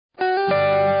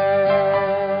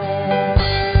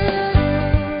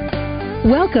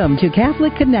Welcome to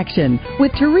Catholic Connection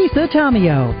with Teresa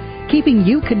Tomeo, keeping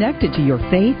you connected to your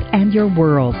faith and your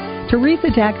world. Teresa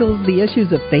tackles the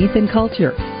issues of faith and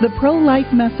culture, the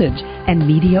pro-life message, and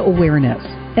media awareness.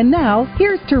 And now,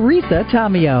 here's Teresa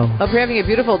Tomeo. Hope you're having a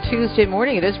beautiful Tuesday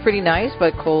morning. It is pretty nice,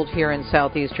 but cold here in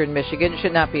southeastern Michigan.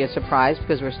 Should not be a surprise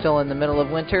because we're still in the middle of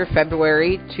winter.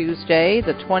 February, Tuesday,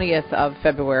 the 20th of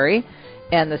February,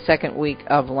 and the second week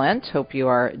of Lent. Hope you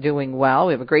are doing well.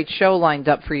 We have a great show lined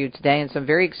up for you today and some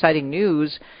very exciting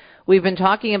news. We've been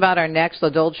talking about our next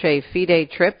Dolce Fede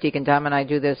trip. Deacon Dom and I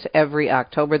do this every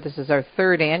October. This is our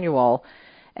third annual,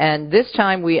 and this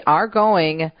time we are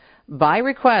going by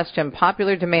request and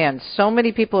popular demand. So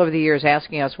many people over the years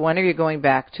asking us, when are you going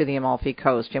back to the Amalfi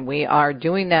Coast? And we are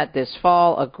doing that this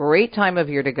fall, a great time of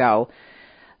year to go.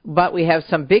 But we have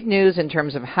some big news in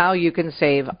terms of how you can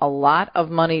save a lot of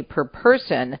money per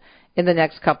person in the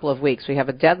next couple of weeks. We have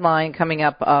a deadline coming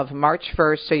up of March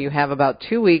 1st, so you have about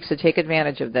 2 weeks to take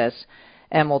advantage of this.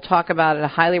 And we'll talk about it. I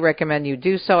highly recommend you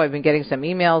do so. I've been getting some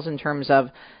emails in terms of,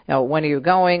 when are you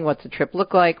going? What's the trip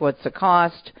look like? What's the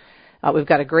cost? We've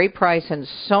got a great price and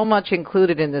so much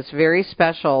included in this very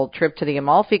special trip to the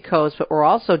Amalfi Coast, but we're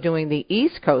also doing the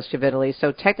east coast of Italy.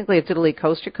 So technically it's Italy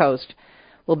coast to coast.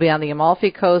 We'll be on the Amalfi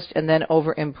Coast and then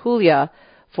over in Puglia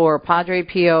for Padre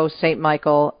Pio, St.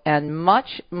 Michael, and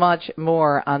much, much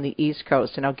more on the East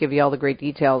Coast. And I'll give you all the great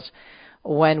details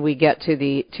when we get to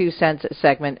the 2 cents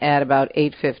segment at about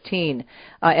 8:15.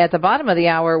 At the bottom of the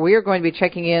hour, we are going to be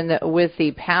checking in with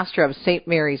the pastor of St.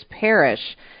 Mary's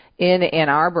Parish in Ann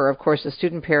Arbor, of course, the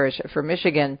student parish for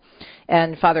Michigan.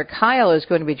 And Father Kyle is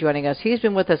going to be joining us. He's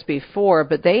been with us before,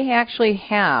 but they actually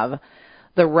have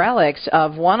the relics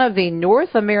of one of the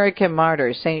North American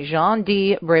martyrs, St. Jean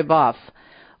de Brebeuf,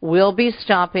 will be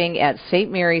stopping at St.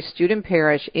 Mary's Student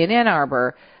Parish in Ann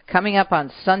Arbor coming up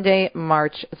on Sunday,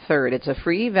 March 3rd. It's a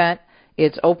free event.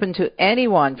 It's open to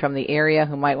anyone from the area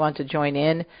who might want to join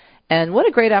in. And what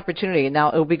a great opportunity. Now,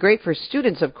 it will be great for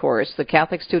students, of course, the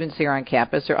Catholic students here on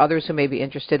campus, or others who may be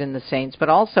interested in the saints, but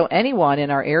also anyone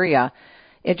in our area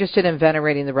interested in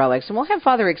venerating the relics. And we'll have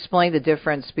Father explain the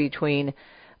difference between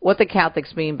what the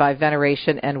Catholics mean by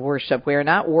veneration and worship. We are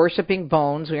not worshiping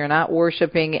bones. We are not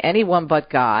worshiping anyone but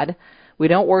God. We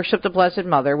don't worship the Blessed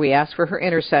Mother. We ask for her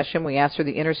intercession. We ask for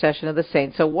the intercession of the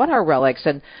saints. So what are relics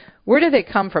and where do they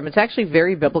come from? It's actually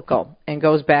very biblical and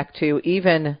goes back to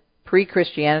even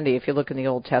pre-Christianity if you look in the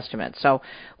Old Testament. So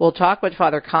we'll talk with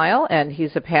Father Kyle, and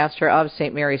he's the pastor of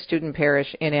St. Mary's Student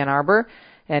Parish in Ann Arbor.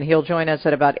 And he'll join us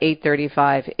at about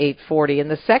 8:35, 8:40. In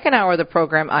the second hour of the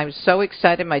program, I'm so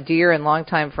excited. My dear and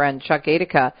longtime friend Chuck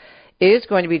Adica is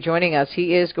going to be joining us.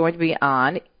 He is going to be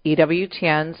on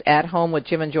EWTN's At Home with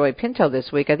Jim and Joy Pinto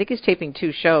this week. I think he's taping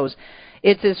 2 shows.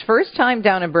 It's his first time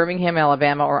down in Birmingham,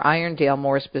 Alabama, or Irondale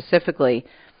more specifically.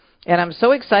 And I'm so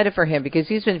excited for him because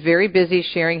he's been very busy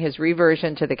sharing his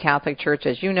reversion to the Catholic Church,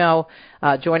 as you know,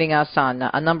 joining us on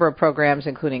a number of programs,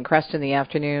 including Crest in the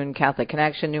Afternoon, Catholic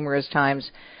Connection numerous times.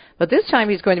 But this time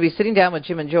he's going to be sitting down with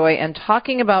Jim and Joy and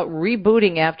talking about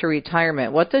rebooting after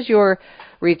retirement. What does your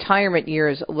retirement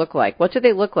years look like? What do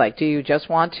they look like? Do you just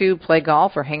want to play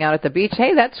golf or hang out at the beach?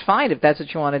 Hey, that's fine. If that's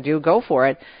what you want to do, go for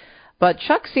it. But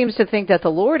Chuck seems to think that the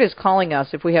Lord is calling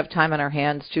us, if we have time on our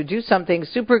hands, to do something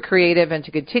super creative and to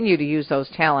continue to use those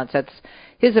talents. That's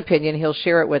his opinion. He'll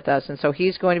share it with us. And so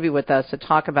he's going to be with us to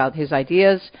talk about his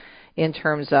ideas in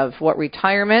terms of what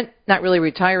retirement, not really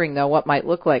retiring though, what might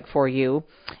look like for you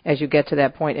as you get to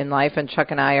that point in life. And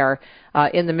Chuck and I are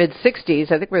in the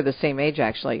mid-60s. I think we're the same age,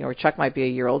 actually, or Chuck might be a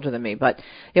year older than me. But,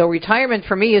 retirement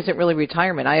for me isn't really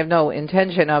retirement. I have no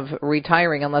intention of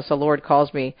retiring unless the Lord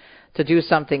calls me to do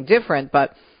something different.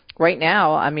 But right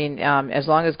now, as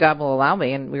long as God will allow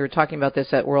me, and we were talking about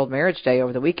this at World Marriage Day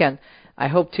over the weekend, I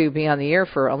hope to be on the air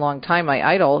for a long time. My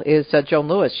idol is Joan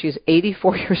Lewis. She's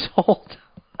 84 years old.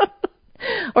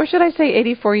 Or should I say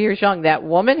 84 years young? That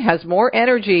woman has more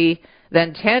energy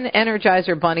than 10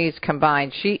 Energizer bunnies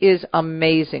combined. She is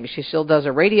amazing. She still does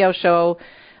a radio show,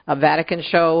 a Vatican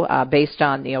show based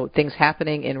on things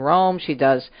happening in Rome. She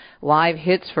does live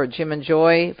hits for Jim and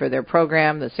Joy for their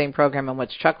program, the same program in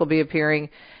which Chuck will be appearing.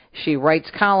 She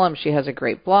writes columns. She has a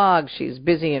great blog. She's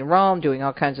busy in Rome doing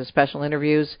all kinds of special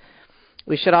interviews.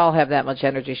 We should all have that much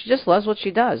energy. She just loves what she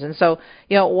does. And so,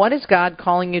 what is God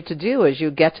calling you to do as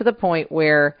you get to the point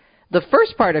where the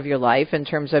first part of your life in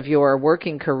terms of your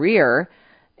working career,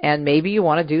 and maybe you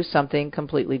want to do something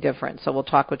completely different. So we'll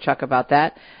talk with Chuck about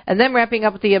that. And then wrapping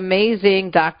up with the amazing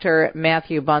Dr.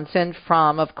 Matthew Bunson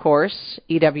from, of course,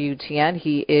 EWTN.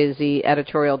 He is the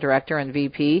editorial director and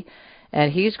VP,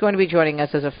 and he's going to be joining us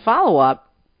as a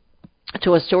follow-up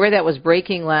to a story that was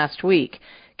breaking last week.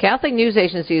 Catholic news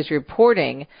agency is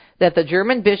reporting that the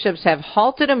German bishops have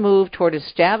halted a move toward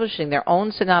establishing their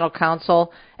own synodal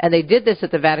council, and they did this at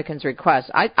the Vatican's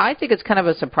request. I think it's kind of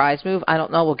a surprise move. I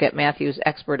don't know. We'll get Matthew's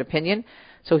expert opinion.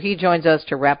 So he joins us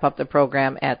to wrap up the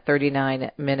program at 39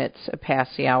 minutes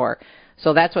past the hour.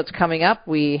 So that's what's coming up.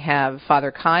 We have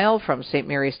Father Kyle from St.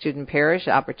 Mary's Student Parish,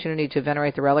 the opportunity to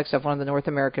venerate the relics of one of the North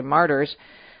American martyrs.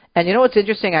 And you know what's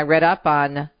interesting? I read up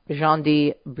on Jean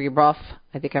de Brebeuf.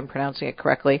 I think I'm pronouncing it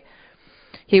correctly.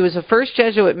 He was the first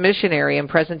Jesuit missionary in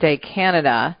present-day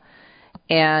Canada,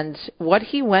 and what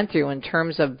he went through in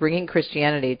terms of bringing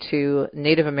Christianity to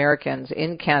Native Americans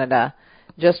in Canada,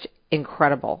 just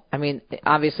incredible. I mean,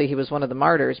 obviously he was one of the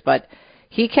martyrs, but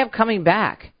he kept coming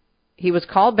back. He was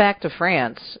called back to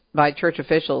France by church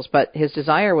officials, but his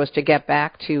desire was to get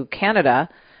back to Canada,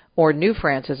 or New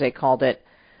France as they called it,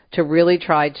 to really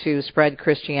try to spread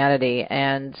Christianity.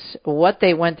 And what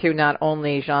they went through, not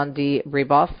only Jean de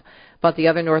Brebeuf, but the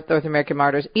other North American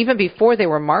martyrs, even before they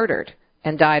were martyred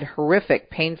and died horrific,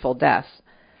 painful deaths,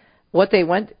 what they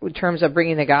went in terms of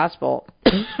bringing the gospel,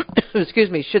 excuse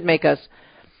me, should make us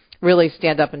really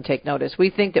stand up and take notice. We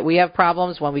think that we have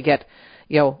problems when we get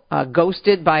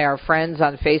ghosted by our friends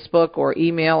on Facebook or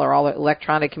email or all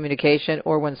electronic communication,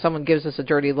 or when someone gives us a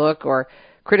dirty look or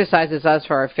criticizes us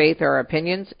for our faith or our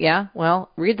opinions. Yeah, well,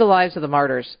 read the lives of the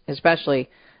martyrs, especially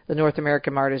the North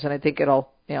American martyrs, and I think it'll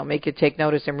make you take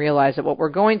notice and realize that what we're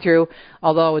going through,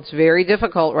 although it's very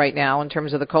difficult right now in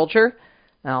terms of the culture,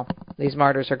 now these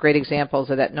martyrs are great examples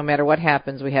of that. No matter what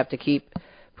happens, we have to keep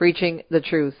preaching the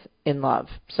truth in love.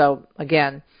 So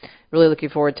again, really looking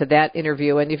forward to that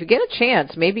interview. And if you get a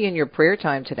chance, maybe in your prayer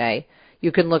time today,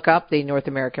 you can look up the North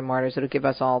American martyrs. It'll give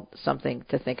us all something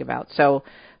to think about. So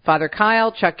Father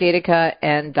Kyle, Chuck Gatica,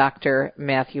 and Dr.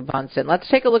 Matthew Bunson. Let's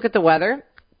take a look at the weather.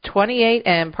 28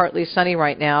 and partly sunny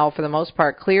right now. For the most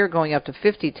part, clear, going up to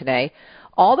 50 today.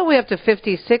 All the way up to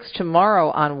 56 tomorrow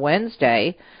on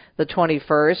Wednesday, the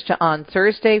 21st. On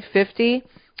Thursday, 50.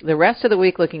 The rest of the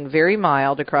week looking very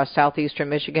mild across southeastern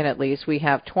Michigan at least. We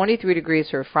have 23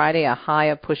 degrees for Friday, a high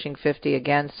of pushing 50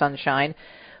 again, sunshine.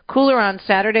 Cooler on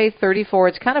Saturday, 34.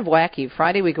 It's kind of wacky.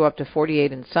 Friday we go up to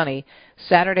 48 and sunny.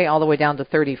 Saturday all the way down to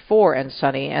 34 and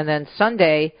sunny. And then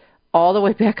Sunday all the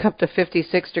way back up to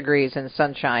 56 degrees and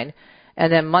sunshine.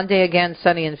 And then Monday again,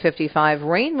 sunny and 55.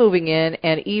 Rain moving in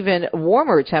and even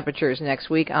warmer temperatures next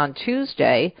week on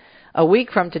Tuesday, a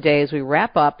week from today as we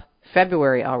wrap up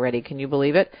February already. Can you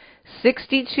believe it?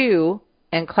 62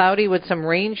 and cloudy with some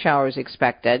rain showers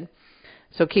expected.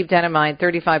 So keep that in mind,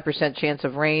 35% chance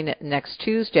of rain next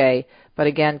Tuesday. But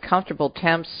again, comfortable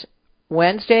temps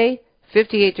Wednesday,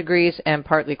 58 degrees and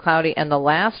partly cloudy. And the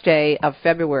last day of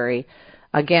February,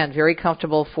 again, very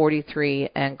comfortable, 43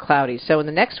 and cloudy. So in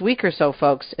the next week or so,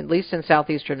 folks, at least in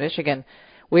southeastern Michigan,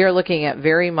 we are looking at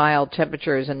very mild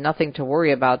temperatures and nothing to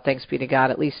worry about, thanks be to God,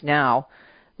 at least now,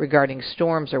 regarding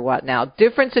storms or what. Now,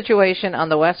 different situation on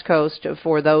the West Coast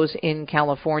for those in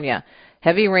California.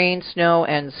 Heavy rain, snow,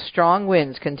 and strong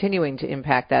winds continuing to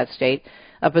impact that state.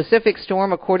 A Pacific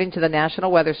storm, according to the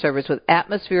National Weather Service, with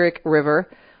atmospheric river,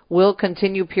 will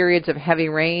continue periods of heavy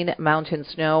rain, mountain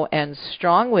snow, and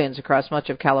strong winds across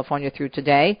much of California through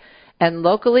today. And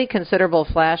locally, considerable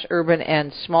flash, urban,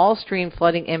 and small stream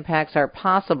flooding impacts are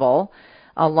possible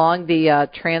along the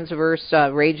transverse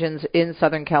regions in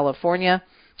Southern California.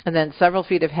 And then several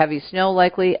feet of heavy snow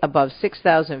likely above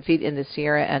 6,000 feet in the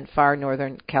Sierra and far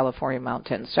northern California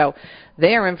mountains. So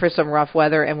they are in for some rough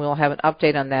weather, and we'll have an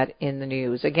update on that in the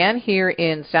news. Again, here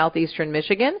in southeastern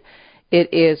Michigan,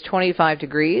 it is 25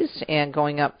 degrees and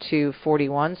going up to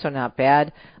 41, so not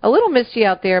bad. A little misty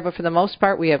out there, but for the most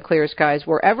part, we have clear skies.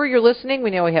 Wherever you're listening,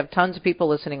 we know we have tons of people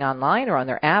listening online or on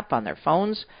their app, on their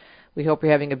phones. We hope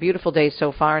you're having a beautiful day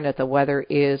so far and that the weather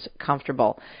is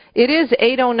comfortable. It is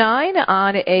 8:09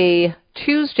 on a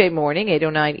Tuesday morning,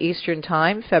 8:09 Eastern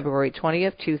Time, February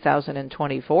 20th,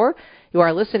 2024. You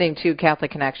are listening to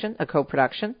Catholic Connection, a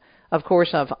co-production, of course,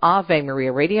 of Ave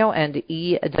Maria Radio and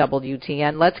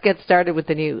EWTN. Let's get started with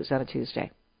the news on a Tuesday.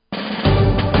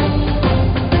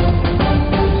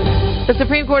 The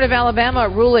Supreme Court of Alabama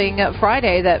ruling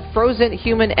Friday that frozen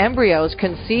human embryos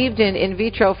conceived in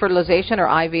vitro fertilization, or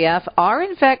IVF, are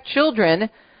in fact children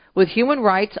with human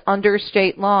rights under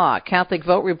state law. Catholic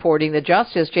Vote reporting that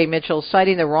Justice Jay Mitchell,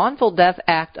 citing the wrongful death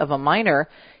act of a minor,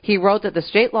 he wrote that the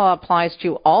state law applies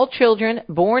to all children,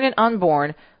 born and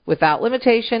unborn, without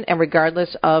limitation and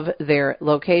regardless of their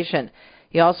location.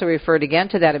 He also referred again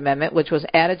to that amendment, which was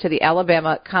added to the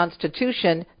Alabama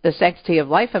Constitution, the Sanctity of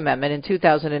Life Amendment in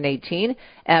 2018,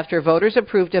 after voters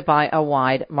approved it by a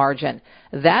wide margin.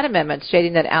 That amendment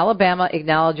stating that Alabama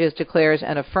acknowledges, declares,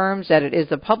 and affirms that it is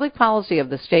the public policy of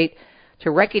the state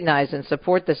to recognize and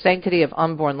support the sanctity of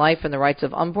unborn life and the rights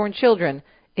of unborn children,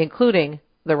 including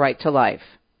the right to life.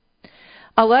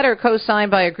 A letter co-signed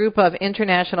by a group of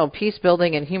international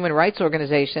peace-building and human rights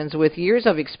organizations with years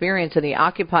of experience in the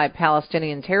occupied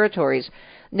Palestinian territories,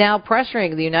 now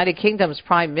pressuring the United Kingdom's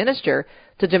Prime Minister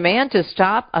to demand a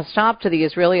stop to the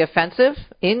Israeli offensive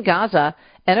in Gaza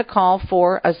and a call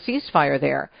for a ceasefire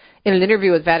there. In an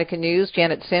interview with Vatican News,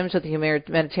 Janet Sims of the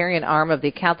humanitarian arm of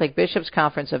the Catholic Bishops'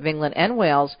 Conference of England and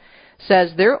Wales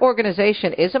says their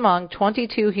organization is among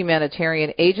 22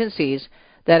 humanitarian agencies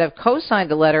that have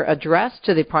co-signed a letter addressed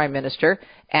to the Prime Minister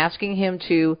asking him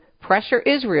to pressure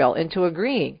Israel into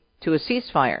agreeing to a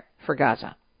ceasefire for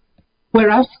Gaza. We're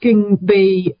asking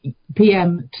the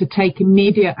PM to take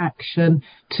immediate action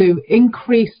to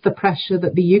increase the pressure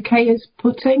that the UK is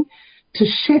putting, to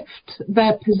shift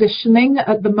their positioning.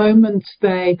 At the moment,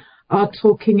 they are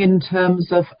talking in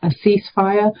terms of a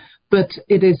ceasefire, but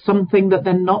it is something that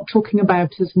they're not talking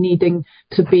about as needing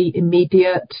to be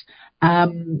immediate.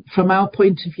 From our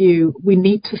point of view, we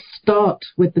need to start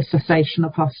with the cessation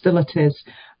of hostilities,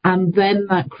 and then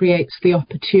that creates the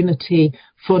opportunity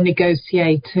for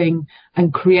negotiating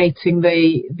and creating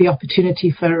the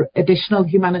opportunity for additional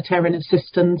humanitarian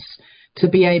assistance to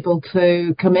be able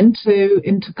to come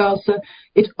into Gaza.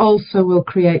 It also will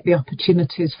create the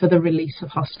opportunities for the release of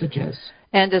hostages.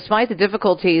 And despite the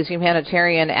difficulties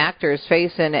humanitarian actors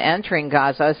face in entering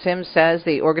Gaza, Sims says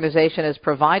the organization is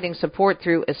providing support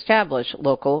through established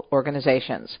local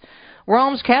organizations.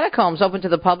 Rome's catacombs open to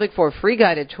the public for free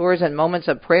guided tours and moments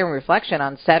of prayer and reflection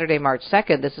on Saturday, March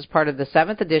 2nd. This is part of the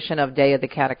 7th edition of Day of the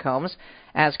Catacombs.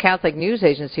 As Catholic News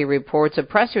Agency reports, a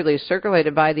press release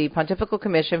circulated by the Pontifical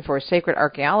Commission for Sacred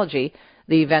Archaeology,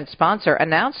 the event sponsor,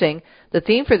 announcing the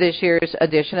theme for this year's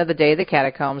edition of the Day of the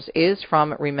Catacombs is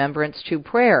From Remembrance to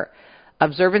Prayer.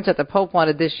 Observance that the Pope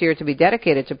wanted this year to be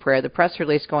dedicated to prayer, the press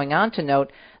release going on to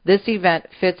note this event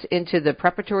fits into the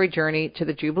preparatory journey to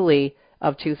the Jubilee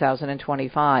of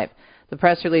 2025. The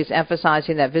press release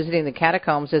emphasizing that visiting the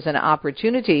catacombs is an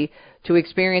opportunity to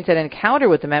experience an encounter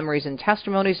with the memories and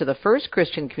testimonies of the first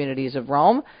Christian communities of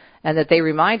Rome, and that they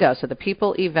remind us of the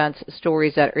people, events,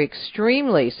 stories that are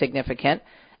extremely significant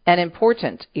and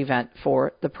important event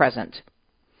for the present.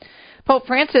 Pope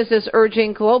Francis is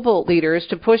urging global leaders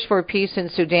to push for peace in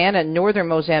Sudan and northern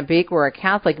Mozambique, where a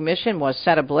Catholic mission was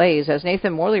set ablaze. As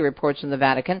Nathan Morley reports from the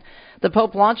Vatican, the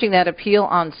Pope launching that appeal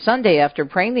on Sunday after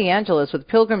praying the Angelus with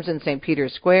pilgrims in St.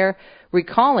 Peter's Square,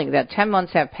 recalling that 10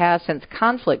 months have passed since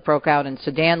conflict broke out in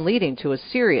Sudan, leading to a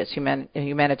serious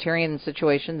humanitarian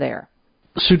situation there.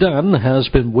 Sudan has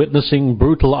been witnessing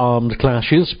brutal armed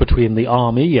clashes between the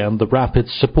army and the Rapid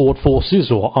Support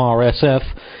Forces, or RSF,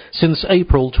 since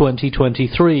April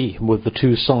 2023, with the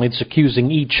two sides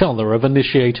accusing each other of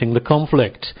initiating the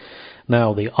conflict.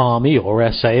 Now the army, or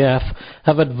SAF,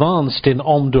 have advanced in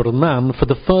Omdurman for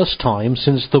the first time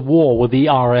since the war with the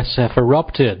RSF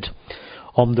erupted.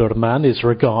 Omdurman is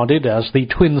regarded as the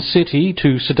twin city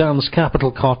to Sudan's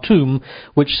capital Khartoum,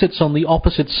 which sits on the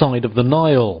opposite side of the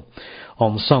Nile.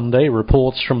 On Sunday,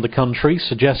 reports from the country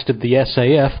suggested the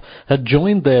SAF had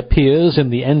joined their peers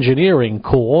in the engineering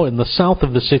corps in the south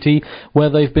of the city, where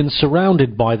they've been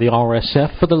surrounded by the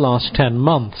RSF for the last 10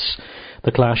 months.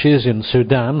 The clashes in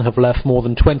Sudan have left more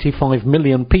than 25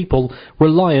 million people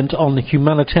reliant on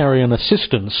humanitarian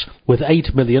assistance, with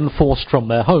 8 million forced from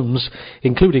their homes,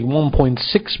 including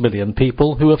 1.6 million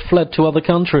people who have fled to other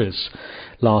countries.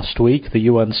 Last week, the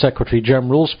UN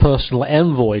Secretary-General's personal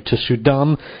envoy to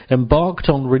Sudan embarked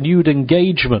on renewed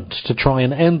engagement to try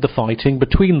and end the fighting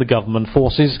between the government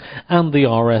forces and the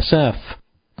RSF.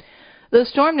 The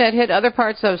storm that hit other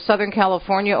parts of Southern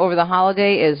California over the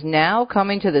holiday is now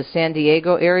coming to the San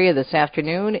Diego area this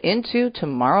afternoon into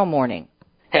tomorrow morning.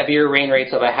 Heavier rain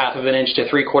rates of 1/2 inch to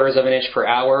 3/4 of an inch per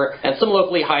hour, and some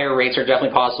locally higher rates are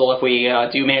definitely possible if we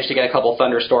do manage to get a couple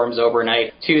thunderstorms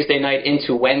overnight, Tuesday night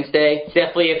into Wednesday.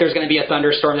 Definitely, if there's going to be a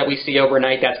thunderstorm that we see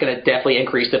overnight, that's going to definitely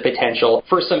increase the potential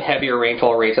for some heavier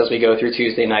rainfall rates as we go through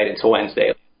Tuesday night into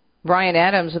Wednesday. Brian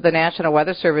Adams of the National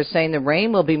Weather Service saying the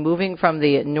rain will be moving from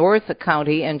the North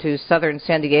County into southern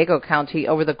San Diego County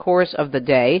over the course of the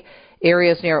day.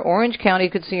 Areas near Orange County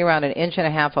could see around 1.5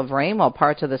 inches of rain, while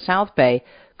parts of the South Bay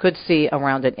could see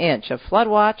around 1 inch. A flood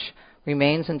watch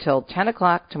remains until 10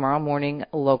 o'clock tomorrow morning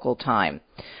local time.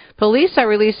 Police are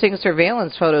releasing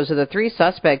surveillance photos of the 3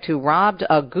 suspects who robbed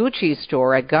a Gucci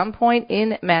store at gunpoint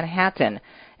in Manhattan.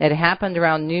 It happened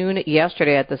around noon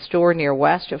yesterday at the store near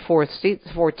West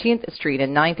 14th Street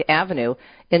and 9th Avenue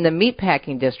in the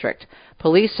meatpacking district.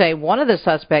 Police say one of the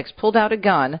suspects pulled out a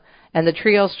gun, and the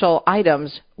trio stole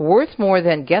items worth more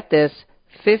than, get this,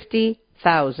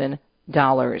 $50,000.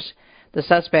 The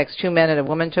suspects, 2 men and a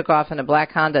woman, took off in a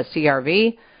black Honda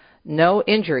CR-V. No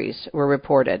injuries were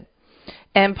reported.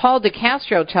 And Paul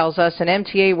DeCastro tells us an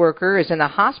MTA worker is in the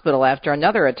hospital after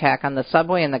another attack on the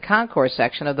subway in the concourse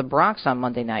section of the Bronx on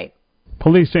Monday night.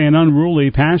 Police say an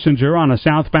unruly passenger on a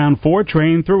southbound 4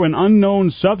 train threw an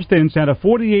unknown substance at a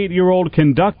 48-year-old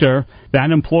conductor.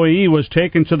 That employee was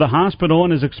taken to the hospital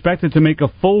and is expected to make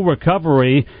a full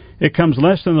recovery. It comes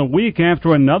less than a week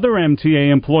after another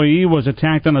MTA employee was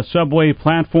attacked on a subway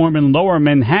platform in Lower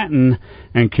Manhattan,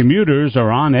 and commuters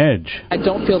are on edge. I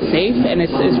don't feel safe, and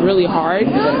it's really hard,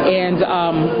 and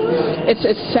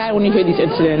it's sad when you hear these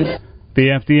incidents. The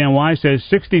FDNY says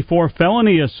 64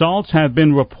 felony assaults have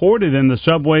been reported in the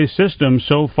subway system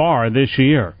so far this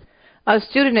year. A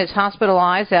student is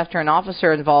hospitalized after an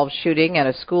officer-involved shooting at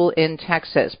a school in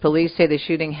Texas. Police say the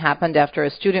shooting happened after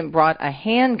a student brought a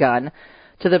handgun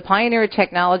to the Pioneer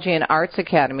Technology and Arts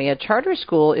Academy, a charter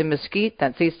school in Mesquite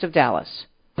that's east of Dallas.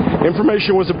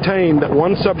 Information was obtained that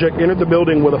one subject entered the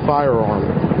building with a firearm.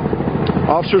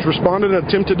 Officers responded and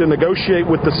attempted to negotiate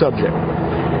with the subject.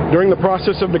 During the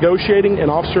process of negotiating, an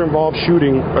officer-involved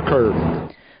shooting occurred.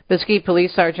 Mesquite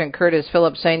Police Sergeant Curtis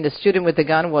Phillips saying the student with the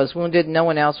gun was wounded. No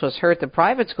one else was hurt. The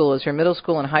private school is for middle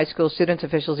school and high school students.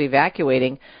 Officials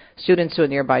evacuating students to a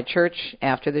nearby church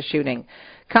after the shooting.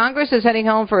 Congress is heading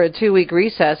home for a 2-week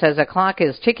recess as a clock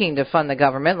is ticking to fund the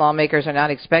government. Lawmakers are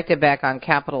not expected back on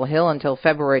Capitol Hill until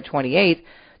February 28th,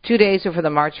 2 days before the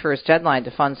March 1st deadline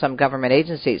to fund some government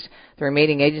agencies. The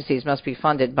remaining agencies must be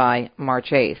funded by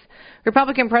March 8th.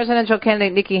 Republican presidential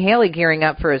candidate Nikki Haley gearing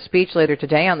up for a speech later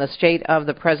today on the state of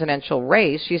the presidential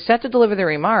race. She's set to deliver the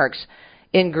remarks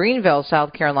in Greenville,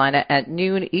 South Carolina at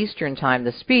noon Eastern Time.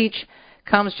 The speech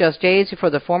comes just days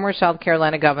before the former South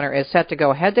Carolina governor is set to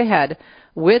go head-to-head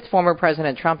with former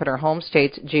President Trump in her home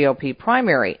state's GOP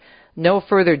primary. No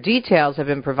further details have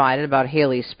been provided about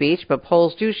Haley's speech, but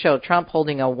polls do show Trump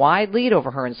holding a wide lead over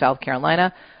her in South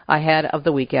Carolina ahead of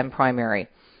the weekend primary.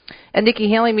 And Nikki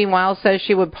Haley, meanwhile, says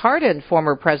she would pardon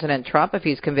former President Trump if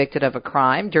he's convicted of a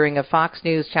crime during a Fox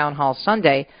News town hall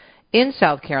Sunday in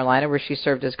South Carolina, where she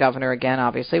served as governor again,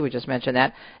 obviously. We just mentioned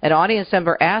that. An audience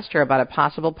member asked her about a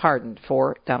possible pardon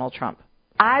for Donald Trump.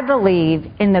 I believe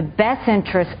in the best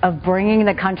interest of bringing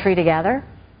the country together,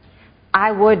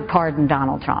 I would pardon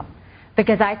Donald Trump,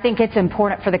 because I think it's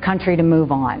important for the country to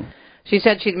move on. She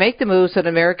said she'd make the move so that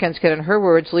Americans could, in her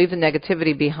words, leave the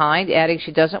negativity behind, adding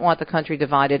she doesn't want the country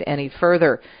divided any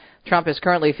further. Trump is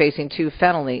currently facing 2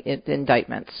 felony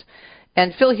indictments.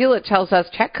 And Phil Hewlett tells us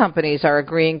tech companies are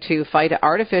agreeing to fight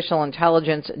artificial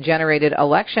intelligence-generated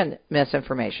election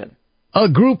misinformation. A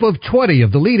group of 20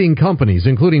 of the leading companies,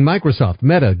 including Microsoft,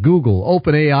 Meta, Google,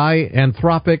 OpenAI,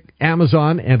 Anthropic,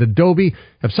 Amazon, and Adobe,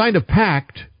 have signed a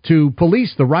pact to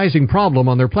police the rising problem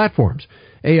on their platforms.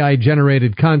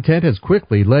 AI-generated content has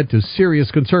quickly led to serious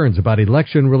concerns about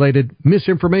election-related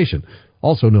misinformation,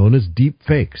 also known as deep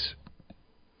fakes.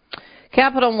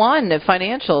 Capital One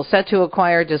Financial set to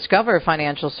acquire Discover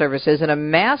Financial Services in a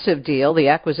massive deal. The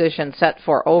acquisition set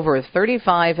for over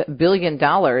 $35 billion,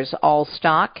 all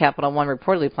stock. Capital One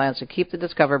reportedly plans to keep the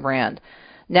Discover brand.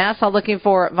 NASA looking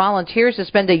for volunteers to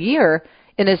spend a year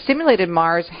in a simulated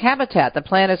Mars habitat. The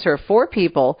plan is for 4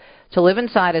 people to live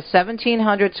inside a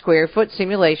 1,700 square foot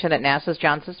simulation at NASA's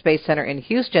Johnson Space Center in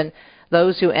Houston.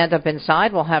 Those who end up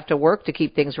inside will have to work to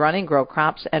keep things running, grow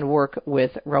crops, and work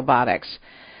with robotics.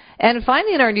 And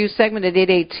finally, in our news segment at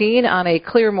 8:18, on a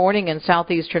clear morning in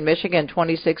southeastern Michigan,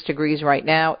 26 degrees right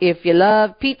now. If you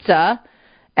love pizza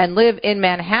and live in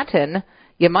Manhattan,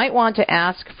 you might want to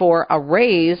ask for a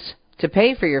raise to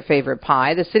pay for your favorite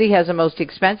pie. The city has the most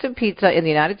expensive pizza in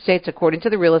the United States, according to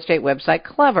the real estate website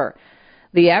Clever.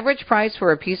 The average price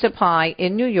for a piece of pie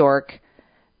in New York,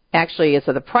 actually it's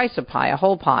the price of pie, a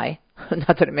whole pie,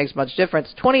 not that it makes much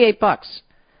difference, $28,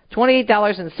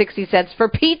 $28.60 for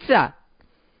pizza.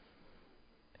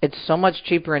 It's so much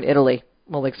cheaper in Italy.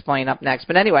 We'll explain up next.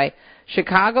 But anyway,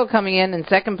 Chicago coming in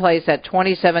second place at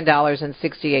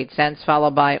 $27.68,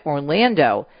 followed by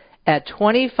Orlando at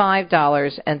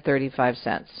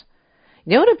 $25.35.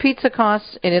 You know what a pizza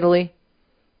costs in Italy?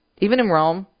 Even in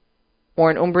Rome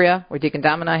or in Umbria, where Deacon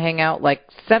Dom and I hang out, like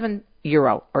 €7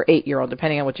 or €8,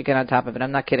 depending on what you get on top of it.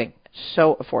 I'm not kidding.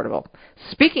 So affordable.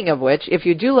 Speaking of which, if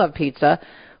you do love pizza,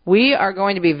 we are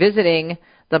going to be visiting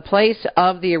the place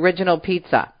of the original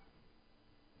pizza.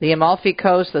 the Amalfi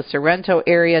Coast, the Sorrento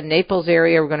area, Naples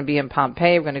area. We're going to be in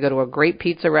Pompeii. We're going to go to a great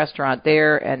pizza restaurant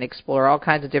there and explore all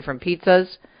kinds of different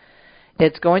pizzas.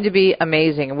 It's going to be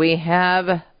amazing. We have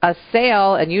a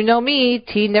sale, and you know me,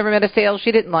 T never met a sale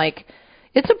she didn't like.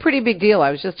 It's a pretty big deal. I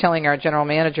was just telling our general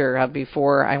manager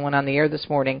before I went on the air this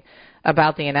morning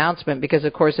about the announcement because,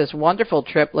 of course, this wonderful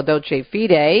trip, La Dolce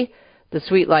Fede, the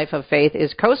Sweet Life of Faith,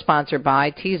 is co-sponsored by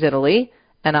Tees Italy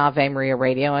and Ave Maria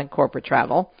Radio and Corporate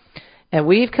Travel. And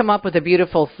we've come up with a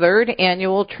beautiful third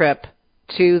annual trip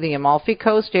to the Amalfi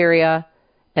Coast area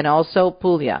and also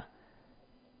Puglia.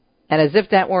 And as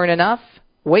if that weren't enough,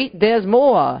 wait, there's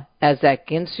more, as that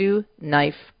Ginsu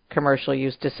knife commercial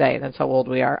used to say. That's how old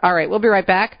we are. All right, we'll be right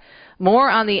back. More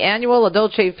on the annual La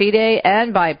Dolce Fede,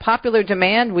 and by popular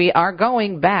demand, we are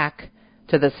going back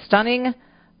to the stunning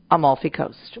Amalfi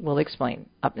Coast. We'll explain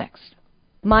up next.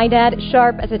 My dad,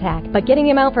 sharp as a tack, but getting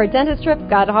him out for a dentist trip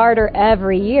got harder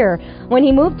every year. When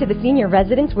he moved to the senior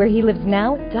residence where he lives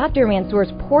now, Dr.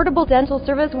 Mansour's portable dental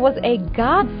service was a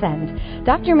godsend.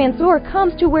 Dr. Mansour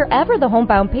comes to wherever the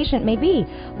homebound patient may be,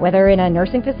 whether in a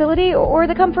nursing facility or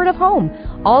the comfort of home.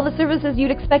 All the services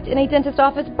you'd expect in a dentist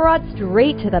office brought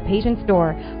straight to the patient's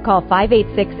door. Call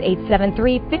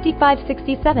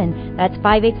 586-873-5567. That's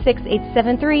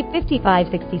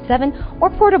 586-873-5567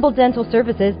 or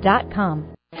portabledentalservices.com.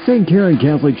 St. Karen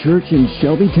Catholic Church in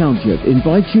Shelby Township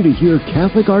invites you to hear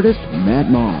Catholic artist Matt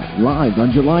Maher live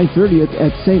on July 30th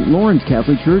at St. Lawrence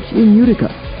Catholic Church in Utica.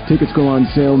 Tickets go on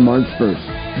sale March 1st.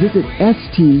 Visit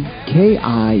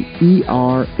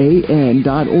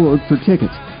stkieran.org for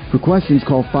tickets. For questions,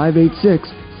 call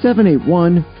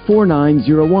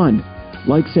 586-781-4901.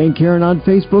 Like St. Karen on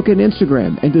Facebook and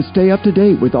Instagram, and to stay up to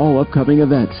date with all upcoming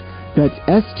events. That's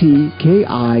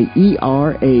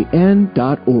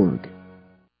stkieran.org.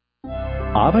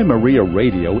 Ave Maria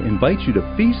Radio invites you to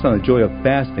feast on the joy of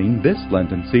fasting this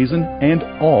Lenten season and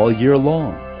all year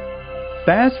long.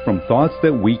 Fast from thoughts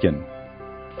that weaken.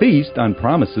 Feast on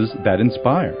promises that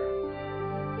inspire.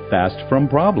 Fast from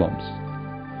problems.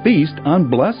 Feast on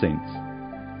blessings.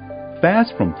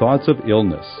 Fast from thoughts of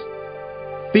illness.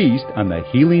 Feast on the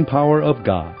healing power of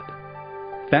God.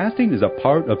 Fasting is a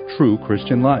part of true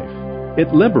Christian life.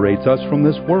 It liberates us from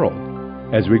this world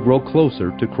as we grow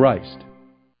closer to Christ.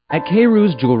 At K.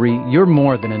 Roos Jewelry, you're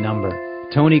more than a number.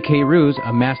 Tony K. Roos,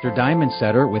 a master diamond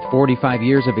setter with 45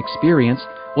 years of experience,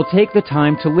 will take the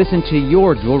time to listen to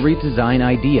your jewelry design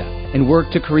idea and work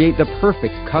to create the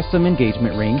perfect custom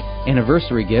engagement ring,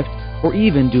 anniversary gift, or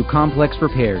even do complex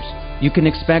repairs. You can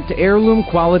expect heirloom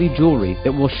quality jewelry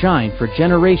that will shine for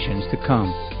generations to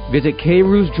come. Visit K.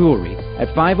 Roos Jewelry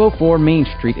at 504 Main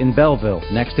Street in Belleville,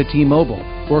 next to T-Mobile,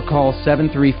 or call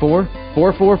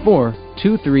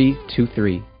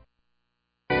 734-444-2323.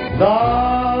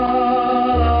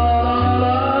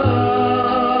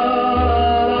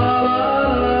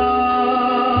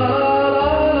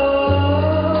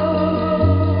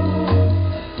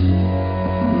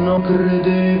 Non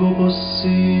credevo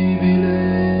possibile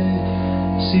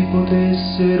si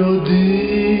potessero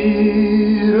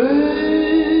dire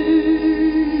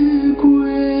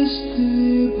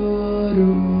queste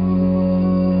parole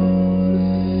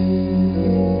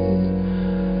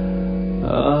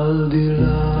al di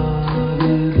là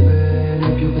del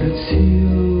bene più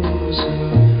prezioso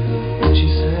ci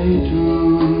sei tu,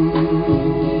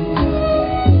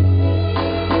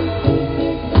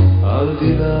 al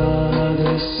di là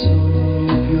del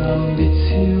sogno più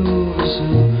ambizioso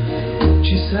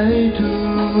ci sei tu,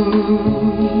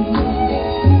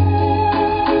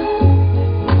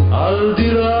 al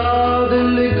di là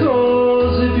delle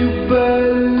cose più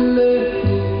belle,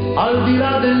 al di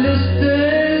là delle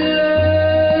stelle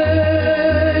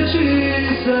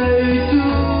ci sei tu,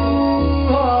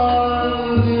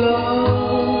 al di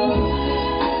là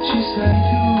ci sei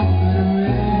tu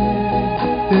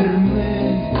per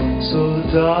me,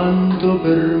 soltanto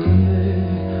per me,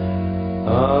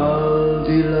 al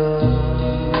di là.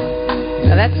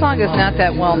 Now that song is not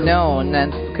that well known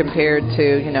and compared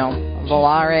to,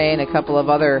 Volare and a couple of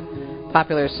other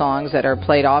popular songs that are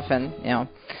played often,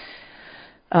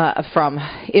 from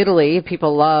Italy.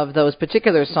 People love those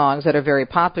particular songs that are very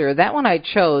popular. That one I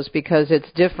chose because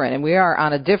it's different, and we are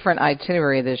on a different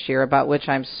itinerary this year about which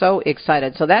I'm so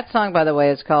excited. So that song, by the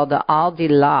way, is called the Al Di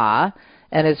La,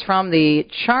 and it's from the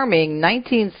charming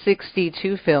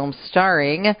 1962 film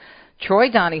starring Troy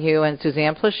Donahue and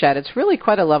Suzanne Plachette. It's really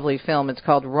quite a lovely film. It's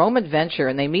called Rome Adventure,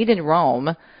 and they meet in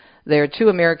Rome. They're two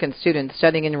American students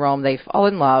studying in Rome. They fall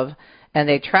in love, and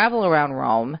they travel around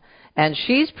Rome, and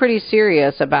she's pretty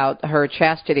serious about her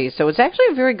chastity. So it's actually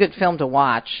a very good film to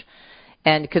watch.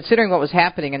 And considering what was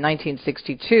happening in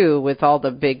 1962 with all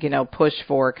the big, push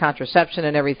for contraception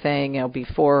and everything,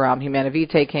 before Humana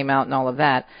Vitae came out and all of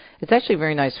that, it's actually a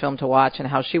very nice film to watch, and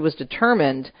how she was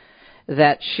determined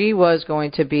that she was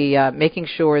going to be making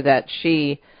sure that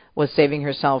she was saving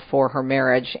herself for her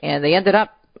marriage. And they ended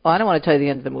up, I don't want to tell you the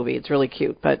end of the movie. It's really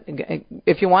cute. But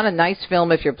if you want a nice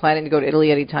film, if you're planning to go to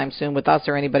Italy anytime soon with us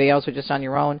or anybody else or just on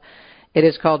your own, it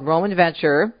is called Rome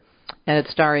Adventure. And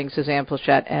it's starring Suzanne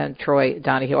Plachette and Troy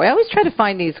Donahue. I always try to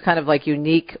find these kind of like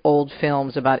unique old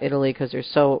films about Italy because they're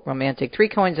so romantic. Three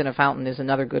Coins and a Fountain is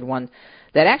another good one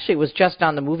that actually was just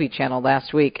on the movie channel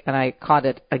last week, and I caught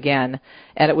it again.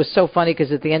 And it was so funny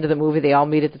because at the end of the movie, they all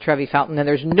meet at the Trevi Fountain, and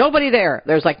there's nobody there.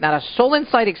 There's like not a soul in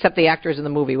sight except the actors in the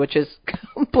movie, which is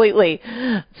completely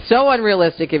so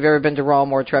unrealistic if you've ever been to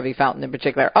Rome or Trevi Fountain in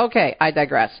particular. Okay, I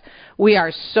digress. We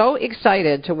are so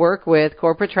excited to work with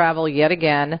Corporate Travel yet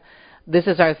again. This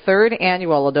is our third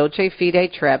annual Dolce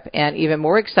Fede trip, and even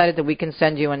more excited that we can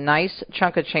send you a nice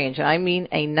chunk of change, and I mean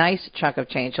a nice chunk of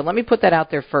change. So let me put that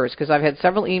out there first, because I've had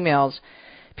several emails,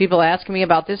 people asking me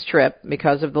about this trip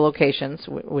because of the locations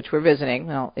which we're visiting.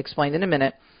 I'll explain in a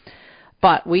minute.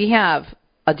 But we have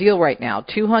a deal right now,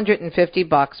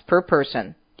 $250 per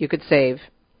person you could save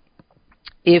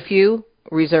if you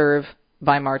reserve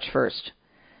by March 1st.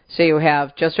 So you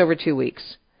have just over 2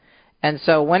 weeks. And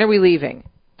so when are we leaving?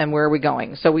 And where are we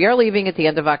going? So we are leaving at the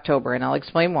end of October, and I'll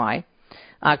explain why.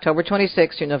 October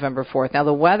 26th to November 4th. Now,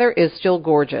 the weather is still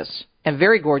gorgeous, and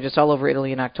very gorgeous all over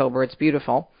Italy in October. It's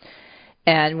beautiful.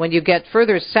 And when you get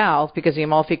further south, because the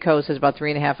Amalfi Coast is about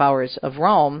 3.5 hours of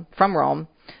Rome, from Rome,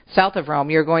 south of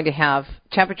Rome, you're going to have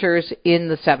temperatures in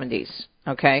the 70s,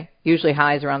 okay? Usually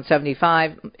highs around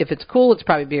 75. If it's cool, it's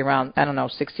probably be around,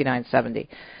 69, 70.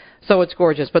 So it's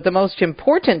gorgeous. But the most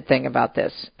important thing about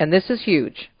this, and this is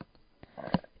huge,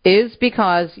 is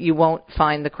because you won't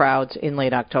find the crowds in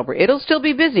late October. It'll still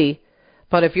be busy,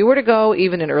 but if you were to go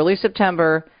even in early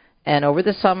September and over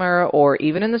the summer or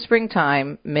even in the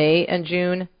springtime, May and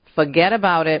June, forget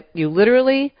about it. You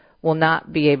literally will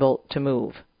not be able to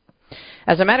move.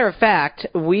 As a matter of fact,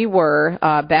 we were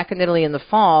back in Italy in the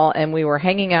fall, and we were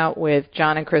hanging out with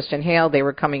John and Kristen Hale. They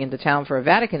were coming into town for a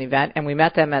Vatican event, and we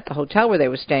met them at the hotel where they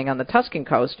were staying on the Tuscan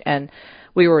coast, and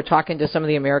we were talking to some of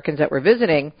the Americans that were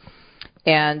visiting.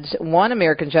 And one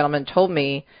American gentleman told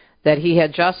me that he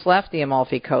had just left the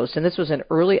Amalfi Coast, and this was in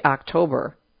early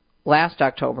October, last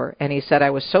October, and he said, I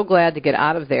was so glad to get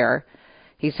out of there.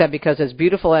 He said, because as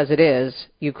beautiful as it is,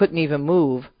 you couldn't even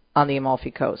move on the Amalfi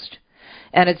Coast.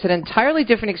 And it's an entirely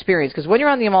different experience, because when you're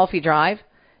on the Amalfi Drive,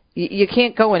 you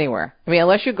can't go anywhere. I mean,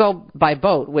 unless you go by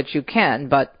boat, which you can,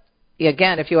 but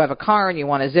again, if you have a car and you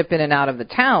want to zip in and out of the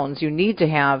towns, you need to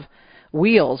have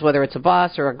wheels, whether it's a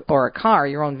bus or a car,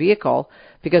 your own vehicle,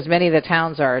 because many of the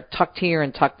towns are tucked here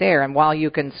and tucked there. And while you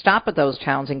can stop at those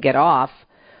towns and get off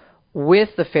with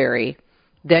the ferry,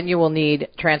 then you will need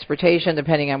transportation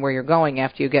depending on where you're going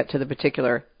after you get to the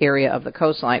particular area of the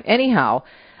coastline. Anyhow,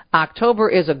 October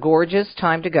is a gorgeous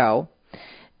time to go.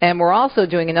 And we're also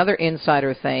doing another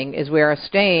insider thing, is we are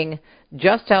staying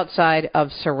just outside of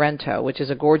Sorrento, which is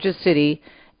a gorgeous city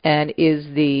and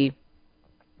is the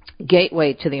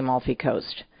gateway to the Amalfi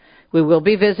Coast. We will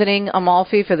be visiting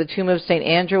Amalfi for the Tomb of St.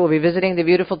 Andrew. We'll be visiting the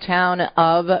beautiful town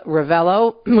of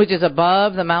Ravello, which is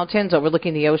above the mountains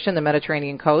overlooking the ocean, the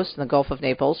Mediterranean coast, and the Gulf of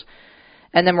Naples.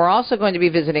 And then we're also going to be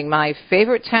visiting my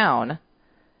favorite town,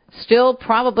 still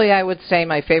probably I would say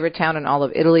my favorite town in all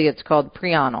of Italy. It's called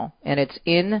Priano, and it's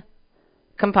in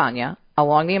Campania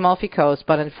along the Amalfi Coast.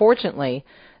 But unfortunately,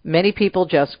 many people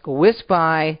just whisk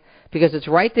by because it's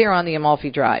right there on the Amalfi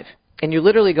Drive. And you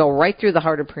literally go right through the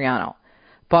heart of Priano.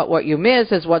 But what you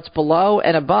miss is what's below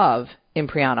and above in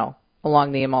Priano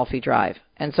along the Amalfi Drive.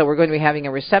 And so we're going to be having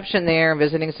a reception there,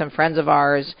 visiting some friends of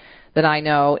ours that I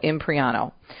know in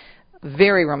Priano.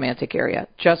 Very romantic area,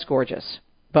 just gorgeous.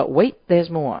 But wait,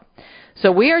 there's more.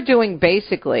 So we are doing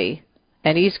basically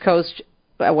an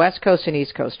West Coast and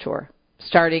East Coast tour.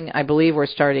 I believe we're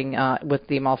starting with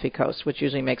the Amalfi Coast, which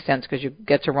usually makes sense because you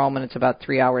get to Rome and it's about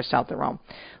 3 hours south of Rome.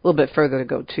 A little bit further to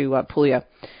go to Puglia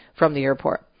from the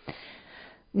airport.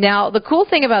 Now, the cool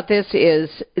thing about this is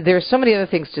there's so many other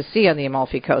things to see on the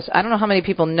Amalfi Coast. I don't know how many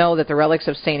people know that the relics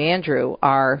of St. Andrew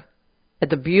are at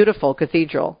the beautiful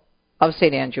Cathedral of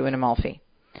St. Andrew in Amalfi.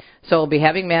 So we'll be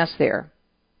having Mass there.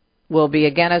 We'll be,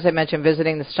 again, as I mentioned,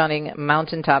 visiting the stunning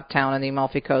mountaintop town on the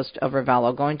Amalfi Coast of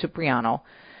Ravello, going to Priano.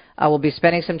 We'll be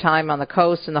spending some time on the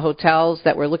coast and the hotels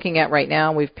that we're looking at right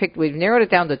now. We've narrowed it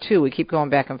down to 2. We keep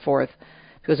going back and forth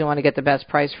because we want to get the best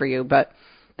price for you. But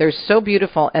they're so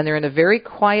beautiful, and they're in a very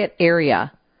quiet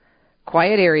area,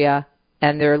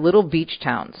 and they're little beach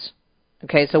towns.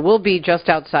 Okay, so we'll be just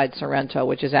outside Sorrento,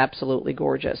 which is absolutely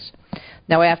gorgeous.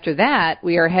 Now, after that,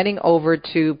 we are heading over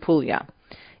to Puglia.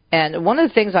 And one of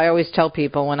the things I always tell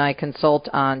people when I consult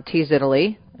on Tease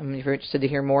Italy, if you're interested to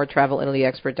hear more,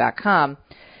 travelitalyexpert.com,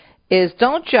 is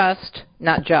not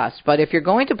just, but if you're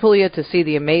going to Puglia to see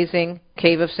the amazing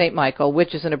Cave of St. Michael,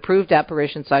 which is an approved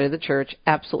apparition site of the church,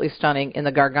 absolutely stunning, in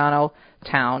the Gargano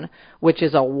town, which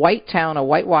is a white town, a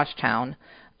whitewashed town,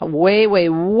 way, way,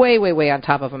 way, way, way on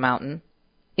top of a mountain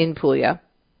in Puglia,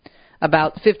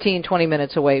 about 15, 20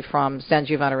 minutes away from San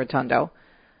Giovanni Rotondo,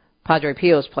 Padre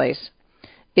Pio's place,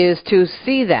 is to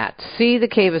see the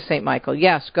Cave of St. Michael.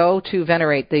 Yes, go to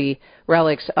venerate the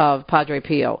relics of Padre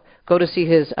Pio. Go to see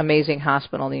his amazing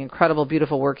hospital and the incredible,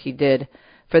 beautiful work he did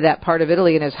for that part of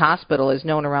Italy. And his hospital is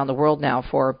known around the world now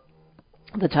for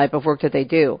the type of work that they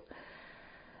do.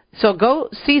 So go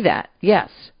see that, yes.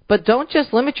 But don't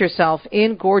just limit yourself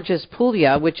in gorgeous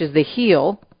Puglia, which is the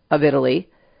heel of Italy.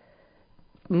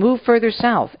 Move further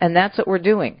south, and that's what we're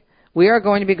doing. We are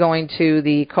going to be going to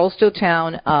the coastal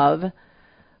town of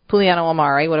Pugliano al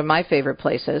Mare, one of my favorite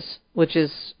places, which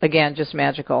is, again, just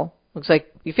magical. Looks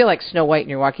like you feel like Snow White when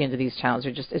you're walking into these towns.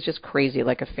 It's just crazy,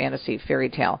 like a fantasy fairy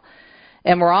tale.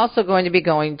 And we're also going to be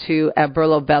going to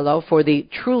Berlo Bello for the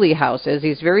Trulli houses,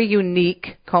 these very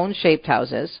unique cone-shaped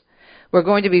houses. We're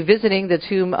going to be visiting the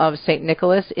tomb of St.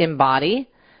 Nicholas in Bari,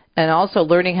 and also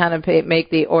learning how to make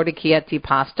the orecchietti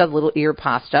pasta, little ear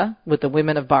pasta, with the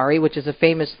women of Bari, which is a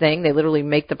famous thing. They literally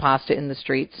make the pasta in the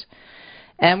streets.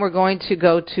 And we're going to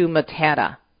go to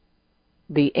Matera,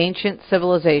 the ancient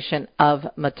civilization of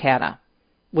Matera,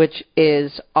 which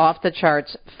is off the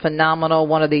charts, phenomenal,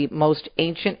 one of the most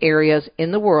ancient areas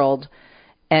in the world,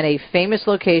 and a famous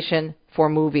location for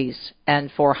movies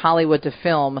and for Hollywood to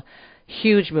film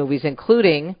huge movies,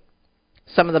 including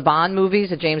some of the Bond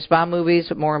movies, the James Bond movies,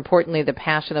 but more importantly, The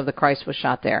Passion of the Christ was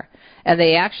shot there. And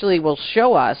they actually will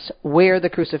show us where the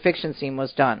crucifixion scene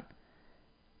was done.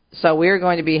 So we're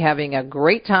going to be having a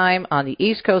great time on the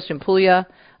East Coast in Puglia,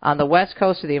 on the West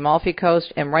Coast of the Amalfi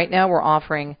Coast, and right now we're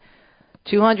offering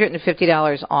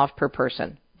 $250 off per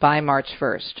person by March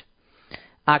 1st.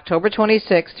 October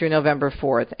 26th through November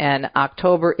 4th, and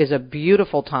October is a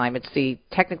beautiful time. It's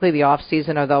technically the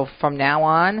off-season, although from now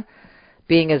on,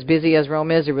 being as busy as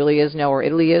Rome is, or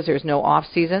Italy is, there's no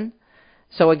off-season.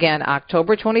 So again,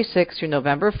 October 26th through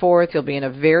November 4th, you'll be in a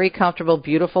very comfortable,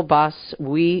 beautiful bus.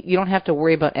 You don't have to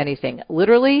worry about anything.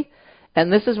 Literally,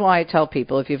 and this is why I tell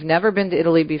people, if you've never been to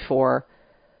Italy before,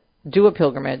 do a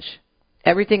pilgrimage.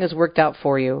 Everything is worked out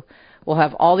for you. We'll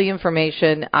have all the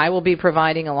information I will be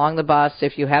providing along the bus.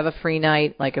 If you have a free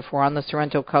night, like if we're on the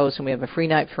Sorrento coast and we have a free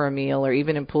night for a meal, or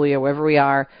even in Puglia, wherever we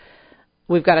are,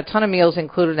 we've got a ton of meals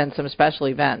included and some special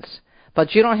events.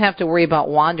 But you don't have to worry about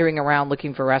wandering around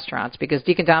looking for restaurants, because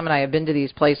Deacon Dom and I have been to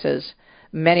these places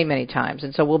many, many times.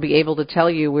 And so we'll be able to tell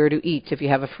you where to eat if you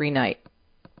have a free night.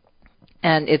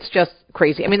 And it's just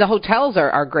crazy. I mean, the hotels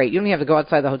are great. You don't even have to go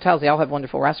outside the hotels. They all have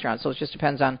wonderful restaurants. So it just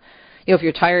depends on, if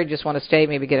you're tired, just want to stay,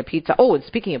 maybe get a pizza. Oh, and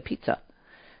speaking of pizza,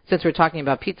 since we're talking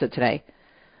about pizza today,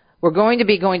 we're going to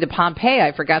be going to Pompeii.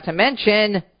 I forgot to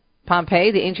mention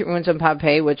Pompeii, the ancient ruins of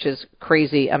Pompeii, which is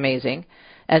crazy amazing.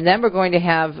 And then we're going to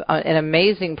have an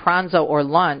amazing pranzo or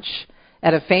lunch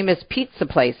at a famous pizza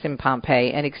place in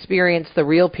Pompeii and experience the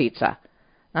real pizza.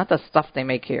 Not the stuff they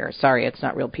make here. Sorry, it's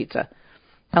not real pizza.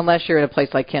 Unless you're at a place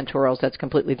like Cantoro's, that's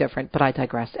completely different, but I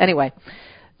digress. Anyway,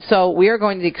 so we are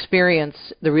going to experience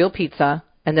the real pizza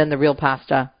and then the real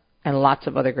pasta and lots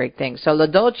of other great things. So the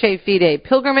Dolce Fede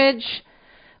pilgrimage,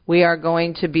 we are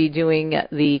going to be doing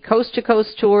the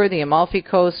coast-to-coast tour, the Amalfi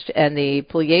Coast and the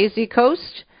Pugliese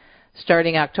Coast,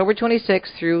 starting October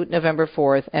 26th through November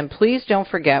 4th. And please don't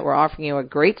forget, we're offering you a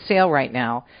great sale right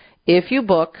now. If you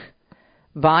book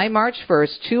by March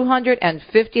 1st,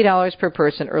 $250 per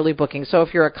person early booking. So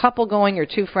if you're a couple going or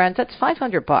two friends, that's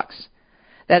 $500.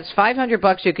 That's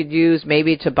 $500 you could use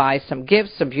maybe to buy some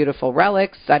gifts, some beautiful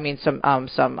relics. I mean, some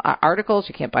articles.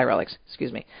 You can't buy relics,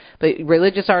 excuse me. But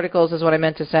religious articles is what I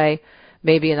meant to say.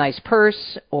 Maybe a nice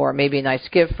purse, or maybe a nice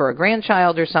gift for a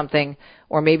grandchild or something,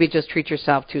 or maybe just treat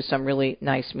yourself to some really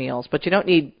nice meals. But you don't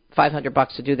need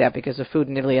 $500 to do that, because the food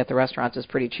in Italy at the restaurants is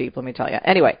pretty cheap, let me tell you.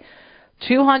 Anyway,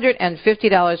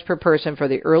 $250 per person for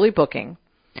the early booking,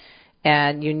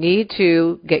 and you need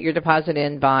to get your deposit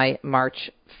in by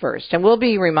March 1st. And we'll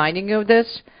be reminding you of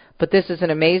this, but this is an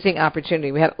amazing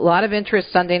opportunity. We had a lot of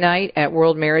interest Sunday night at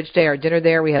World Marriage Day, our dinner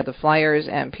there. We had the flyers,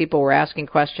 and people were asking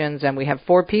questions, and we have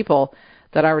 4 people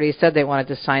that already said they wanted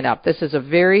to sign up. This is a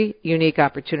very unique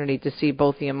opportunity to see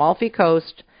both the Amalfi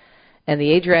Coast and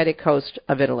the Adriatic coast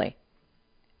of Italy.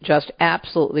 Just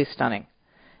absolutely stunning.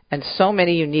 and so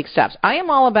many unique stops. I am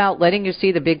all about letting you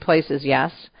see the big places,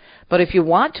 yes, but if you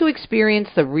want to experience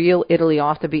the real Italy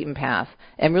off the beaten path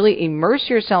and really immerse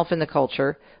yourself in the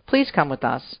culture, please come with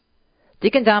us.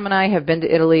 Deacon Dom and I have been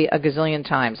to Italy a gazillion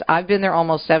times. I've been there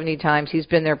almost 70 times. He's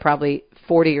been there probably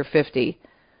 40 or 50.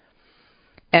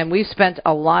 And we've spent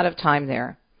a lot of time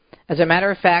there. As a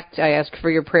matter of fact, I ask for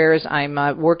your prayers. I'm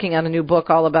working on a new book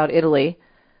all about Italy,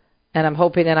 and I'm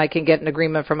hoping that I can get an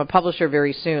agreement from a publisher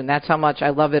very soon. That's how much I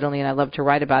love Italy, and I love to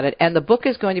write about it. And the book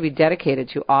is going to be dedicated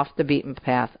to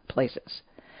off-the-beaten-path places.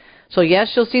 So,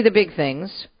 yes, you'll see the big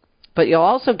things, but you'll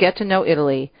also get to know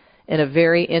Italy in a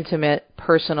very intimate,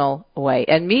 personal way,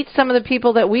 and meet some of the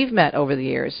people that we've met over the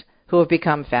years who have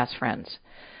become fast friends.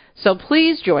 So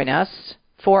please join us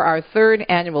for our third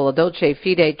annual Dolce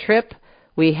Fede trip.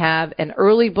 We have an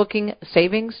early booking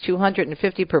savings,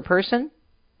 $250 per person,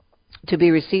 to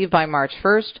be received by March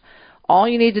 1st. All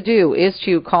you need to do is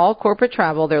to call Corporate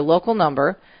Travel. Their local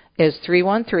number is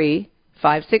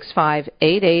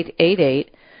 313-565-8888,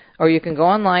 or you can go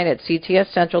online at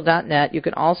ctscentral.net. You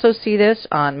can also see this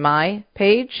on my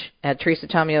page at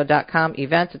teresatomio.com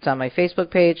events. It's on my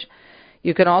Facebook page.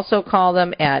 You can also call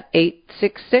them at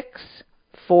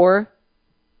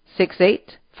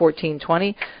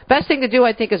 866-468-1420. Best thing to do,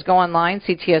 I think, is go online,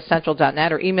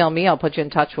 ctscentral.net, or email me. I'll put you in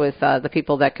touch with the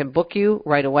people that can book you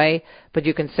right away. But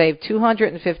you can save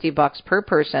 $250 per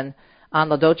person on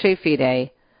La Dolce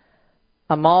Fede,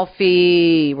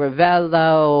 Amalfi,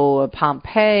 Ravello,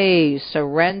 Pompeii,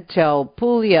 Sorrento,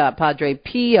 Puglia, Padre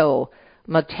Pio,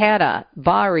 Matera,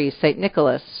 Bari, St.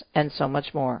 Nicholas, and so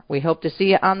much more. We hope to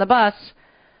see you on the bus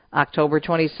October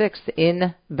 26th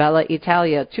in Bella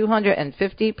Italia.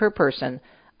 $250 per person.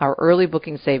 Our early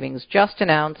booking savings just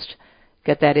announced.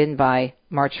 Get that in by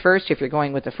March 1st if you're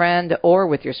going with a friend or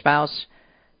with your spouse.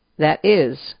 That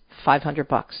is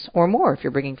 $500 or more if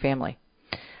you're bringing family.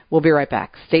 We'll be right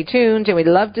back. Stay tuned, and we'd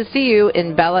love to see you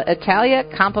in Bella Italia.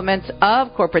 Compliments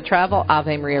of Corporate Travel,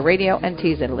 Ave Maria Radio, and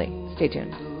Tease Italy. Stay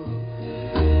tuned.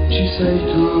 Ci sei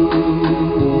tu,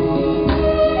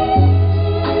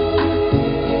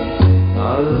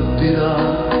 al di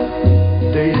là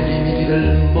dei limiti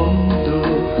del mondo,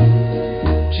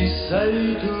 ci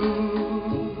sei tu.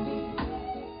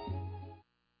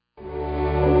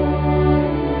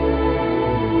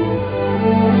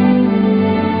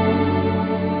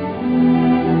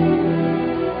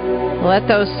 Let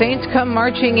those saints come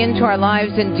marching into our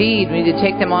lives indeed. We need to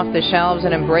take them off the shelves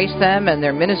and embrace them and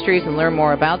their ministries and learn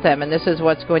more about them. And this is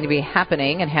what's going to be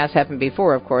happening, and has happened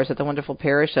before, of course, at the wonderful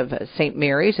parish of St.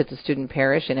 Mary's. It's a student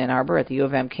parish in Ann Arbor at the U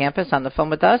of M campus. On the phone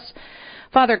with us,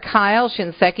 Father Kyle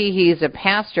Shinseki. He's a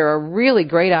pastor, a really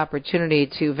great opportunity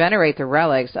to venerate the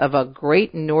relics of a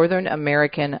great Northern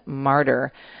American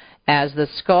martyr, as the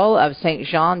skull of St.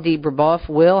 Jean de Brebeuf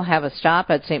will have a stop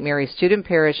at St. Mary's Student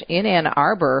Parish in Ann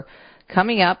Arbor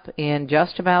coming up in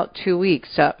just about 2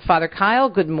 weeks. Father Kyle,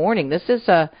 good morning. This is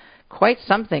quite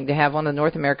something to have one of the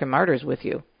North American martyrs with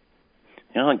you.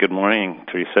 Yeah, good morning,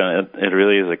 Teresa. It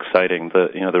really is exciting.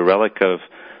 The relic of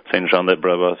St. Jean de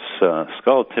Brebeuf's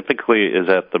skull typically is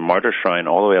at the Martyr Shrine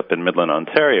all the way up in Midland,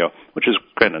 Ontario, which is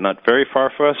granted not very far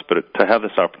for us, but to have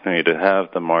this opportunity to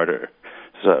have the martyr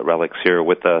relics here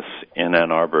with us in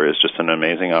Ann Arbor is just an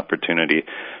amazing opportunity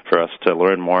for us to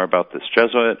learn more about this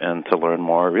Jesuit and to learn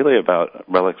more really about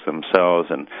relics themselves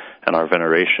and our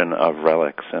veneration of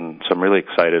relics. And so I'm really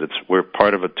excited. We're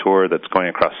part of a tour that's going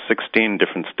across 16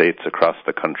 different states across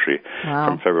the country. Wow.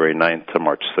 From February 9th to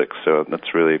March 6th. So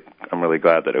I'm really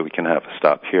glad that we can have a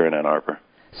stop here in Ann Arbor.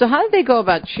 So how do they go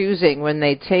about choosing when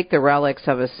they take the relics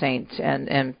of a saint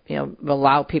and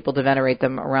allow people to venerate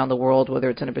them around the world, whether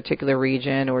it's in a particular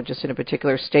region or just in a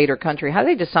particular state or country? How do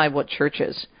they decide what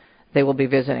churches they will be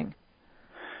visiting?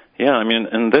 Yeah, I mean,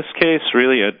 in this case,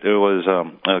 really, it was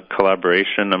a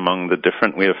collaboration among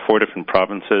we have 4 different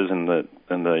provinces in the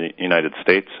United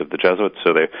States of the Jesuits,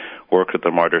 so they worked at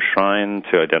the Martyr Shrine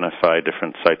to identify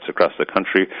different sites across the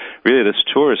country. Really, this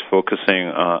tour is focusing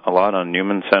a lot on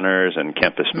Newman Centers and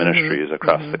campus ministries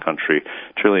across the country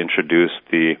to really introduce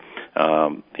the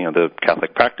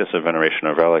Catholic practice of veneration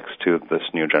of relics to this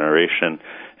new generation,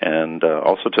 and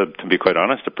also to be quite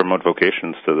honest, to promote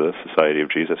vocations to the Society of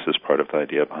Jesus is part of the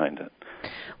idea behind it.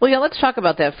 Well, yeah, let's talk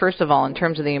about that first of all in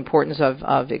terms of the importance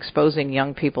of exposing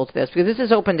young people to this, because this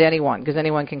is open to anyone, because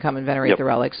anyone can come and venerate the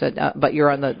relics, but you're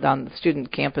on the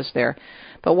student campus there.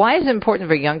 But why is it important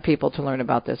for young people to learn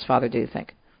about this, Father, do you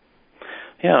think?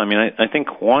 Yeah, I mean, I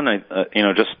think one,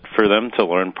 just for them to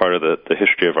learn part of the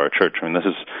history of our church. I mean, this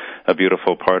is a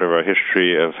beautiful part of our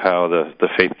history of how the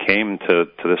faith came to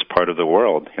this part of the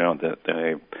world.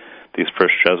 these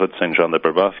first Jesuits, Saint Jean de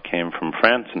Brebeuf, came from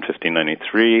France in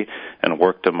 1593 and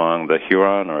worked among the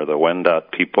Huron or the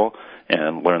Wendat people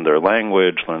and learned their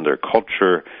language, learned their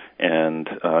culture, and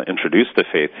introduced the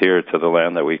faith here to the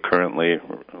land that we currently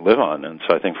live on. And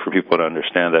so I think for people to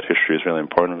understand that history is really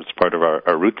important. It's part of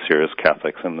our roots here as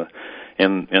Catholics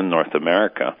in North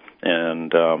America.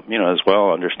 And, as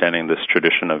well, understanding this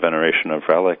tradition of veneration of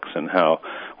relics and how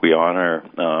we honor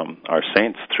our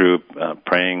saints through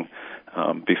praying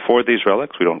before these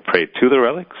relics. We don't pray to the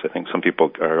relics. I think some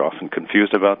people are often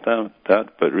confused about that,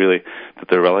 but really that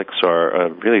the relics are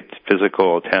a really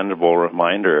physical, tangible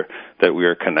reminder that we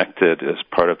are connected as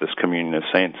part of this communion of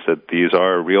saints, that these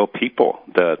are real people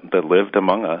that lived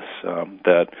among us,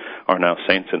 that are now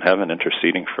saints in heaven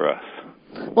interceding for us.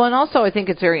 Well, and also I think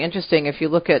it's very interesting if you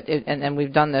look at it, and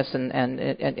we've done this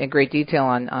in great detail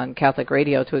on Catholic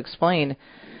Radio to explain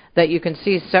that you can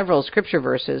see several scripture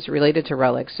verses related to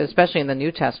relics, especially in the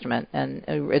New Testament, and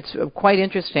it's quite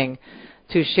interesting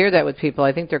to share that with people.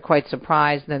 I think they're quite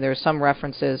surprised, and then there are some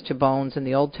references to bones in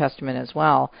the Old Testament as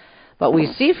well. But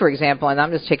we see, for example, and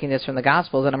I'm just taking this from the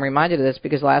Gospels, and I'm reminded of this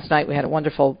because last night we had a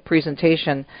wonderful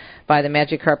presentation by the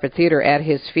Magic Carpet Theater, At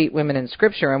His Feet, Women in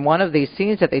Scripture, and one of these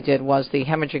scenes that they did was the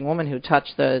hemorrhaging woman who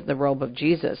touched the robe of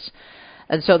Jesus.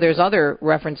 And so there's other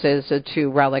references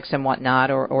to relics and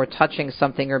whatnot, or touching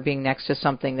something or being next to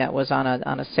something that was on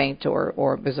a saint,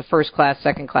 or there's a first class,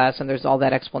 second class, and there's all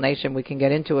that explanation we can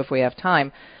get into if we have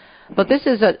time. But this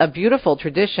is a beautiful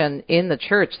tradition in the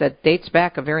church that dates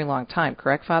back a very long time,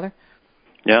 correct, Father?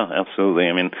 Yeah, absolutely.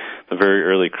 I mean, the very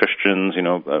early Christians,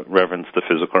 reverenced the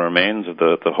physical remains of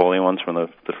the holy ones from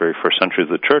the very first centuries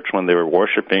of the church when they were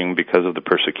worshiping because of the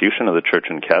persecution of the church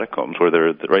in catacombs, where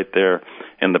they're right there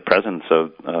in the presence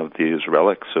of these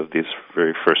relics of these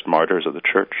very first martyrs of the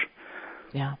church.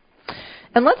 Yeah.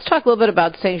 And let's talk a little bit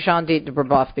about Saint Jean de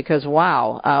Brebeuf, because,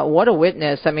 wow, what a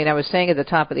witness. I mean, I was saying at the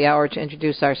top of the hour to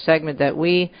introduce our segment that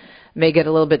we may get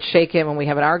a little bit shaken when we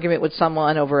have an argument with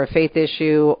someone over a faith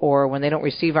issue, or when they don't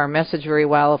receive our message very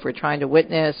well, if we're trying to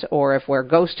witness, or if we're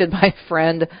ghosted by a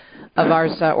friend of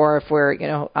ours, or if we're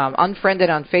unfriended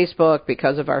on Facebook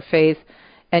because of our faith.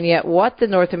 And yet what the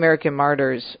North American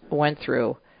martyrs went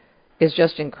through is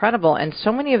just incredible, and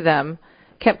so many of them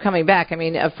kept coming back. I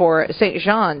mean, for Saint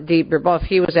Jean de Brebeuf,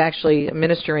 he was actually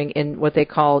ministering in what they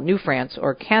call New France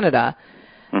or Canada,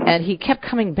 and he kept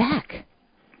coming back.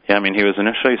 Yeah, I mean, he was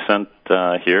initially sent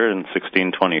here in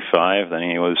 1625. Then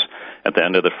he was, at the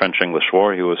end of the French-English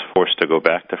War, he was forced to go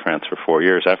back to France for 4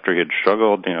 years after he had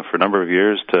struggled, for a number of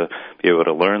years to be able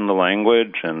to learn the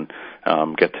language and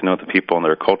get to know the people and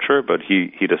their culture. But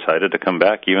he decided to come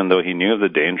back, even though he knew of the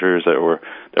dangers that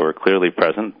were clearly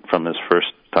present from his first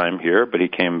time here. But he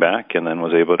came back and then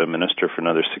was able to minister for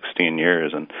another 16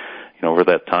 years. And over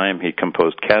that time, he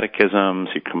composed catechisms,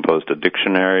 he composed a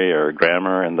dictionary or a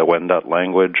grammar in the Wendat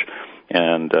language,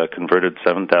 and converted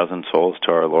 7,000 souls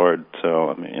to our Lord. So,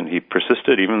 and he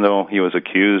persisted, even though he was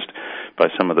accused by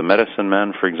some of the medicine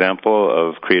men, for example,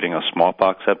 of creating a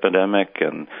smallpox epidemic,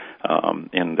 and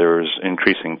there was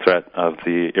increasing threat of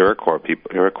the Iroquois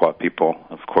people,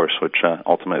 of course, which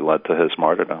ultimately led to his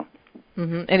martyrdom.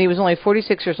 Mm-hmm. And he was only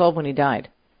 46 years old when he died.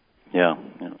 Yeah.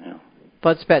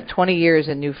 But spent 20 years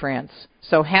in New France.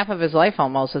 So half of his life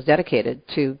almost is dedicated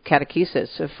to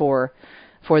catechesis for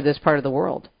this part of the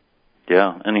world.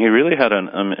 Yeah, and he really had it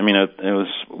was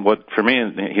what, for me,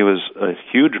 he was a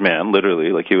huge man,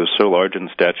 literally, like he was so large in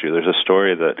stature. There's a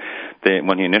story that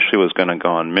when he initially was going to go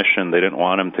on mission, they didn't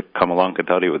want him to come along because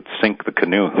they thought he would sink the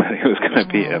canoe that he was going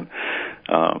to be in.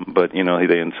 But,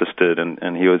 they insisted,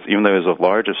 and he was, even though he was of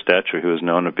large of stature, he was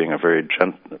known as being a very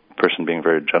being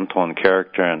very gentle in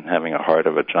character and having a heart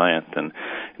of a giant. And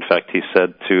in fact, he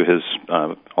said to his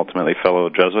ultimately fellow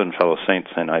Jesuit and fellow saint,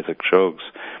 St. Isaac Jogues,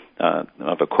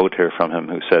 of a quote here from him,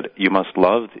 who said, "You must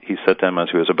love," he said to him as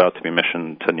he was about to be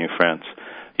missioned to New France,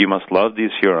 "you must love these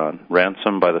Huron,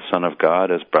 ransomed by the Son of God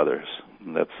as brothers."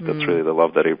 And that's really the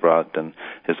love that he brought, and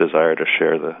his desire to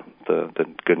share the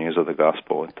good news of the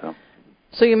gospel with them.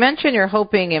 So you mentioned you're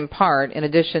hoping, in part, in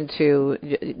addition to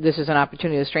this is an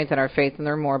opportunity to strengthen our faith and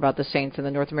learn more about the saints and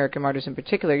the North American martyrs in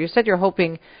particular, you said you're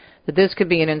hoping that this could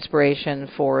be an inspiration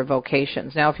for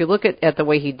vocations. Now, if you look at the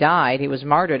way he died, he was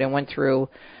martyred and went through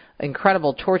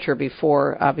incredible torture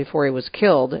before he was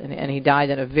killed, and he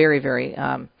died in a very, very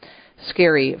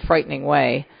scary, frightening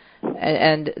way.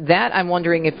 And that, I'm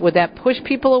wondering, would that push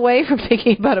people away from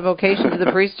thinking about a vocation to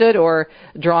the priesthood or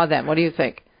draw them? What do you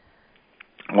think?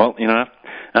 Well,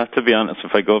 I have to be honest,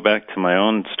 if I go back to my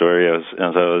own story,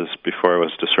 before I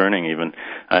was discerning even,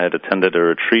 I had attended a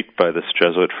retreat by this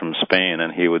Jesuit from Spain,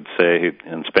 and he would say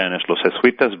in Spanish, los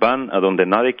jesuitas van a donde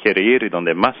nadie quiere ir y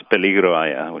donde más peligro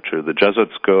haya, which are the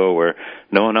Jesuits go where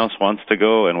no one else wants to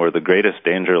go and where the greatest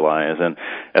danger lies. And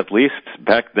at least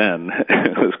back then,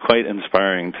 it was quite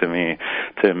inspiring to me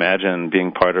to imagine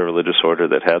being part of a religious order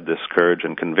that had this courage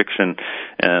and conviction.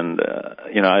 And,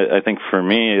 I think for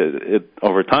me,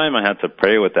 over time I had to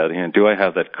pray with that. Do I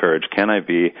have that courage? Can I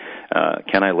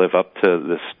live up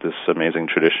to this amazing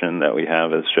tradition that we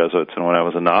have as Jesuits? And when I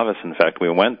was a novice, in fact, we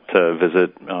went to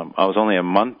visit, I was only a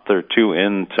month or two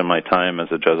into my time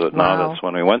as a Jesuit novice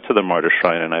when we went to the Martyr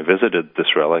Shrine, and I visited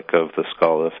this relic of the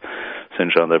skull of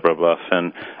Saint Jean de Brebeuf,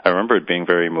 and I remember it being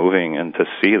very moving, and to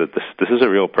see that this is a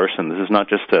real person. This is not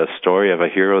just a story of a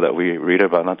hero that we read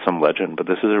about, not some legend, but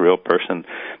this is a real person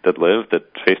that lived, that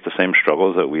faced the same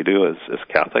struggles that we do as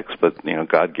Catholics, but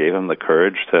God gave him the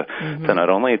courage to not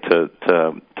only to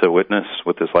witness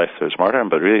with his life through his martyrdom,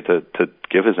 but really to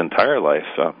give his entire life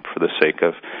for the sake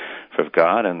of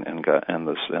God and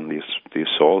these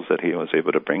souls that he was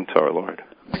able to bring to our Lord.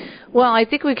 Well, I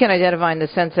think we can identify in the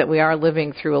sense that we are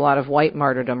living through a lot of white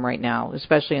martyrdom right now,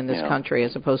 especially in this country,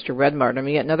 as opposed to red martyrdom.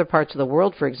 Yet in other parts of the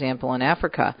world, for example, in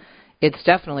Africa, it's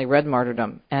definitely red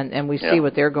martyrdom, and we see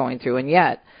what they're going through. And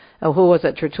yet, who was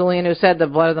it, Tertullian, who said the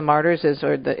blood of the martyrs is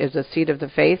the seed of the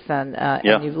faith? And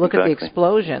you look at the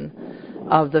explosion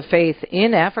of the faith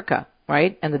in Africa,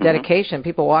 right? And the dedication,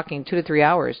 people walking 2 to 3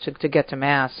 hours to get to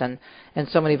Mass, and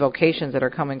so many vocations that are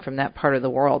coming from that part of the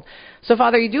world. So,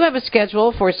 Father, you do have a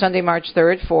schedule for Sunday, March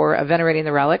 3rd for venerating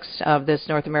the relics of this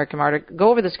North American martyr. Go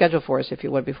over the schedule for us, if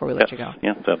you would, before we let you go.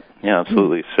 Yeah,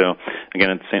 absolutely. So, again,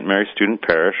 it's St. Mary's Student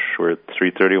Parish. We're at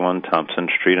 331 Thompson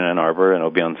Street in Ann Arbor, and it'll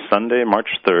be on Sunday, March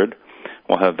 3rd.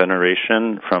 We'll have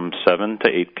veneration from 7 to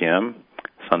 8 p.m.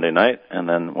 Sunday night, and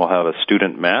then we'll have a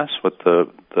student Mass with the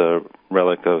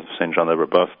relic of St. Jean de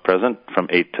Brebeuf present from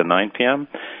 8 to 9 p.m.,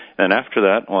 and after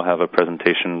that, we'll have a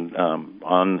presentation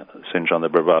on St. Jean de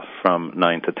Brebeuf from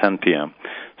 9 to 10 p.m.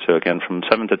 So again, from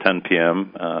 7 to 10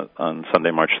 p.m. On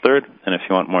Sunday, March 3rd. And if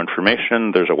you want more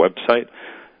information, there's a website,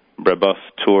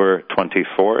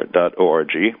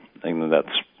 brebeuftour24.org. And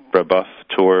that's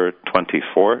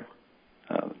brebeuftour24,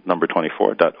 number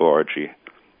 24.org.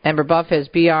 And Brebeuf is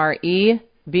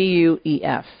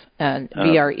B-R-E-B-U-E-F, and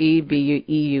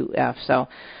B-R-E-B-U-E-U-F. So,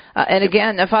 and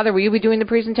again, Father, will you be doing the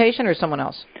presentation or someone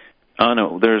else?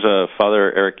 No, there's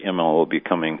Father Eric Immel will be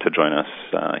coming to join us.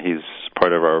 He's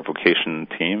part of our vocation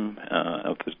team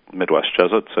of the Midwest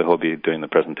Jesuits, so he'll be doing the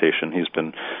presentation. He's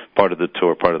been part of the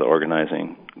tour, part of the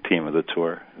organizing team of the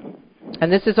tour.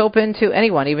 And this is open to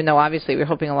anyone, even though obviously we're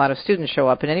hoping a lot of students show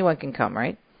up, and anyone can come,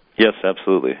 right? Yes,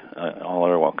 absolutely. All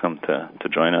are welcome to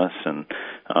join us and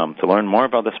to learn more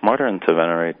about this martyr and to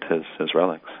venerate his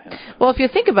relics. Yeah. Well, if you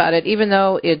think about it, even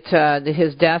though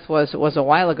his death was a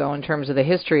while ago in terms of the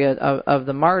history of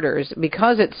the martyrs,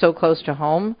 because it's so close to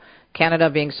home, Canada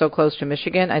being so close to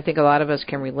Michigan, I think a lot of us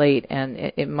can relate, and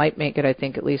it might make it, I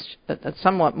think, at least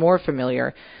somewhat more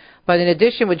familiar. But in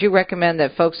addition, would you recommend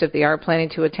that folks, if they are planning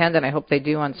to attend, and I hope they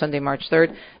do on Sunday, March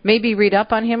 3rd, maybe read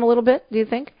up on him a little bit, do you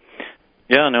think?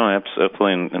 Yeah, no, I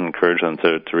absolutely encourage them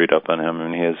to read up on him. I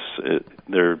mean, he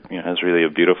has really a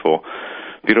beautiful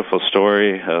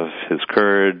story of his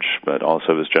courage, but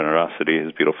also his generosity,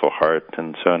 his beautiful heart.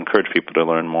 And so I encourage people to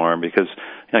learn more because,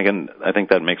 again, I think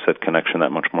that makes that connection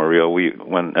that much more real.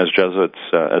 When as Jesuits,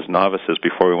 as novices,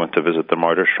 before we went to visit the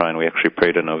Martyr Shrine, we actually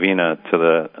prayed a novena to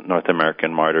the North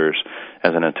American martyrs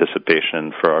as an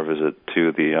anticipation for our visit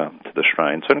to the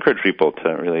shrine. So I encourage people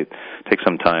to really take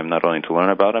some time not only to learn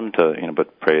about him,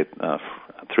 but pray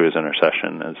through his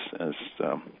intercession as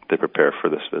they prepare for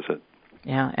this visit.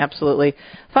 Yeah, absolutely.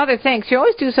 Father, thanks. You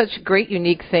always do such great,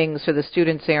 unique things for the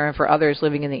students there and for others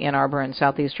living in the Ann Arbor and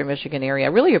southeastern Michigan area. I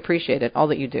really appreciate it, all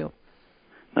that you do.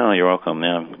 No, you're welcome.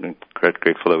 Yeah, I'm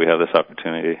grateful that we have this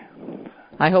opportunity.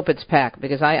 I hope it's packed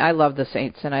because I love the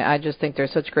saints, and I just think they're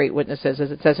such great witnesses,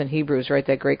 as it says in Hebrews, right,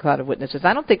 that great cloud of witnesses.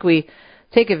 I don't think we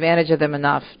take advantage of them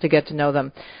enough to get to know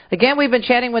them. Again, we've been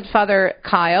chatting with Father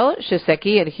Kyle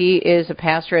Shinseki, and he is a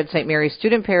pastor at St. Mary's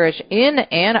Student Parish in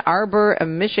Ann Arbor,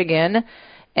 Michigan.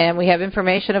 And we have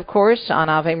information, of course, on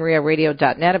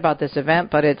AveMariaRadio.net about this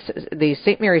event, but it's the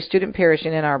St. Mary's Student Parish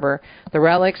in Ann Arbor, the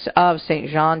relics of St.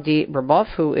 Jean de Brebeuf,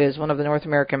 who is one of the North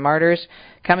American martyrs,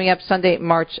 coming up Sunday,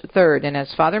 March 3rd. And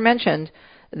as Father mentioned,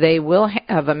 they will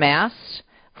have a Mass,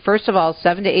 first of all,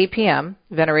 7 to 8 p.m.,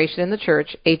 veneration in the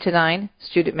church, 8 to 9,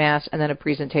 student Mass, and then a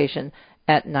presentation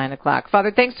at 9 o'clock.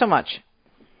 Father, thanks so much.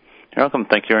 You're welcome.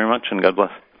 Thank you very much, and God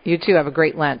bless. You too. Have a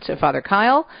great Lent. Father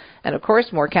Kyle. And, of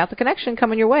course, more Catholic Connection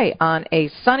coming your way on a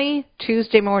sunny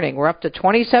Tuesday morning. We're up to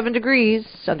 27 degrees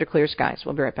under clear skies.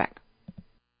 We'll be right back.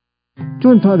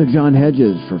 Join Father John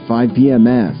Hedges for 5 p.m.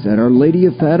 Mass at Our Lady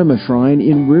of Fatima Shrine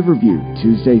in Riverview,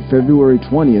 Tuesday, February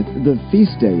 20th, the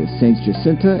feast day of Saints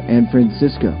Jacinta and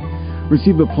Francisco.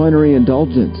 Receive a plenary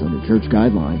indulgence under church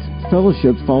guidelines.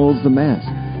 Fellowship follows the Mass.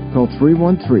 Call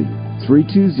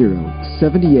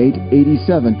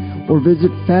 313-320-7887 or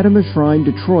visit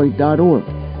FatimaShrineDetroit.org.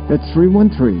 That's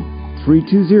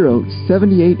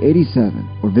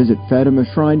 313-320-7887 or visit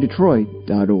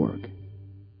FatimaShrineDetroit.org.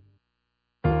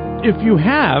 If you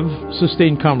have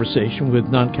sustained conversation with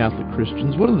non-Catholic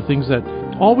Christians, one of the things that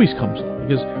always comes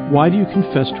up is, why do you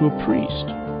confess to a priest?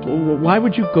 Well, why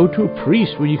would you go to a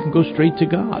priest when you can go straight to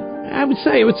God? I would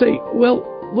say, well,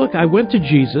 look, I went to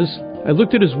Jesus, I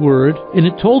looked at his word, and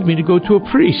it told me to go to a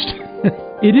priest.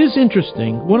 It is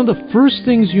interesting, one of the first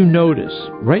things you notice,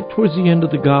 right towards the end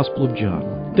of the Gospel of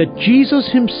John, that Jesus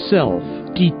himself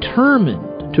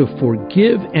determined to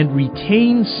forgive and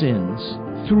retain sins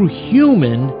through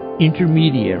human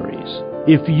intermediaries.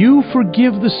 If you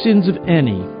forgive the sins of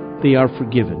any, they are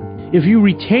forgiven. If you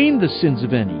retain the sins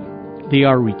of any, they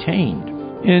are retained.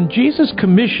 And Jesus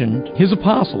commissioned his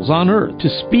apostles on earth to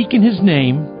speak in his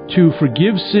name, to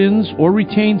forgive sins or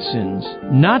retain sins,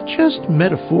 not just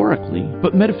metaphorically,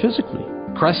 but metaphysically.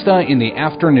 Cresta in the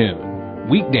afternoon,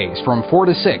 weekdays from 4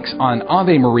 to 6 on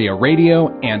Ave Maria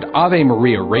Radio and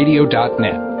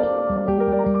AveMariaRadio.net.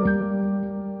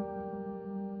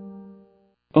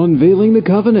 Unveiling the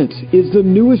Covenant is the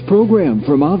newest program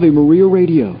from Ave Maria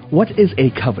Radio. What is a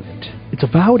covenant? It's a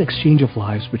vowed exchange of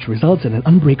lives which results in an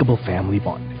unbreakable family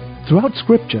bond. Throughout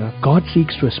Scripture, God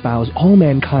seeks to espouse all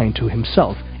mankind to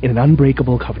himself in an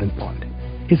unbreakable covenant bond.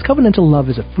 His covenantal love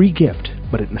is a free gift,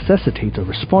 but it necessitates a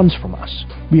response from us.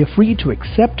 We are free to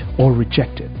accept or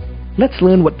reject it. Let's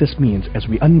learn what this means as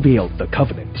we unveil the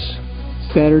covenants.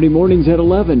 Saturday mornings at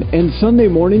 11 and Sunday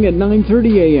morning at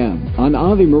 9:30 a.m. on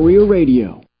Ave Maria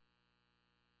Radio.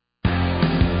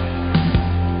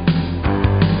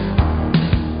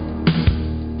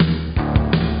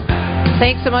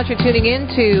 Thanks so much for tuning in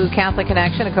to Catholic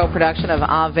Connection, a co-production of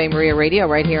Ave Maria Radio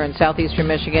right here in southeastern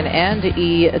Michigan and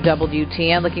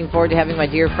EWTN. Looking forward to having my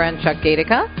dear friend Chuck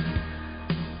Gatica.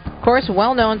 Of course,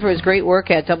 well known for his great work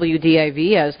at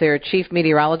WDIV as their chief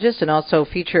meteorologist and also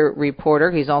feature reporter.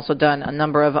 He's also done a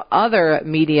number of other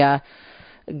media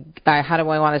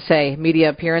media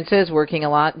appearances, working a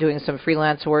lot, doing some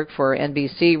freelance work for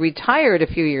NBC, retired a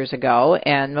few years ago,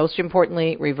 and most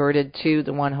importantly, reverted to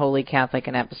the one holy Catholic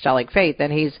and Apostolic faith.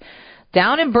 And he's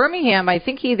down in Birmingham. I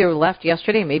think he either left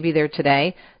yesterday, maybe there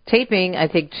today, taping, I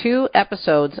think, 2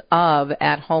 episodes of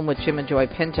At Home with Jim and Joy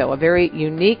Pinto, a very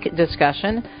unique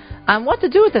discussion on what to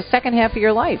do with the second half of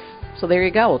your life. So there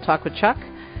you go. We'll talk with Chuck.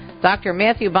 Dr.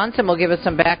 Matthew Bunson will give us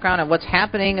some background on what's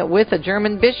happening with the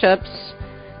German bishops.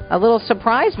 A little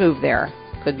surprise move there.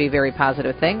 Could be a very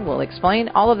positive thing. We'll explain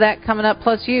all of that coming up,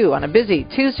 plus you on a busy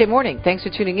Tuesday morning. Thanks for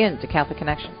tuning in to Catholic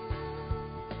Connection.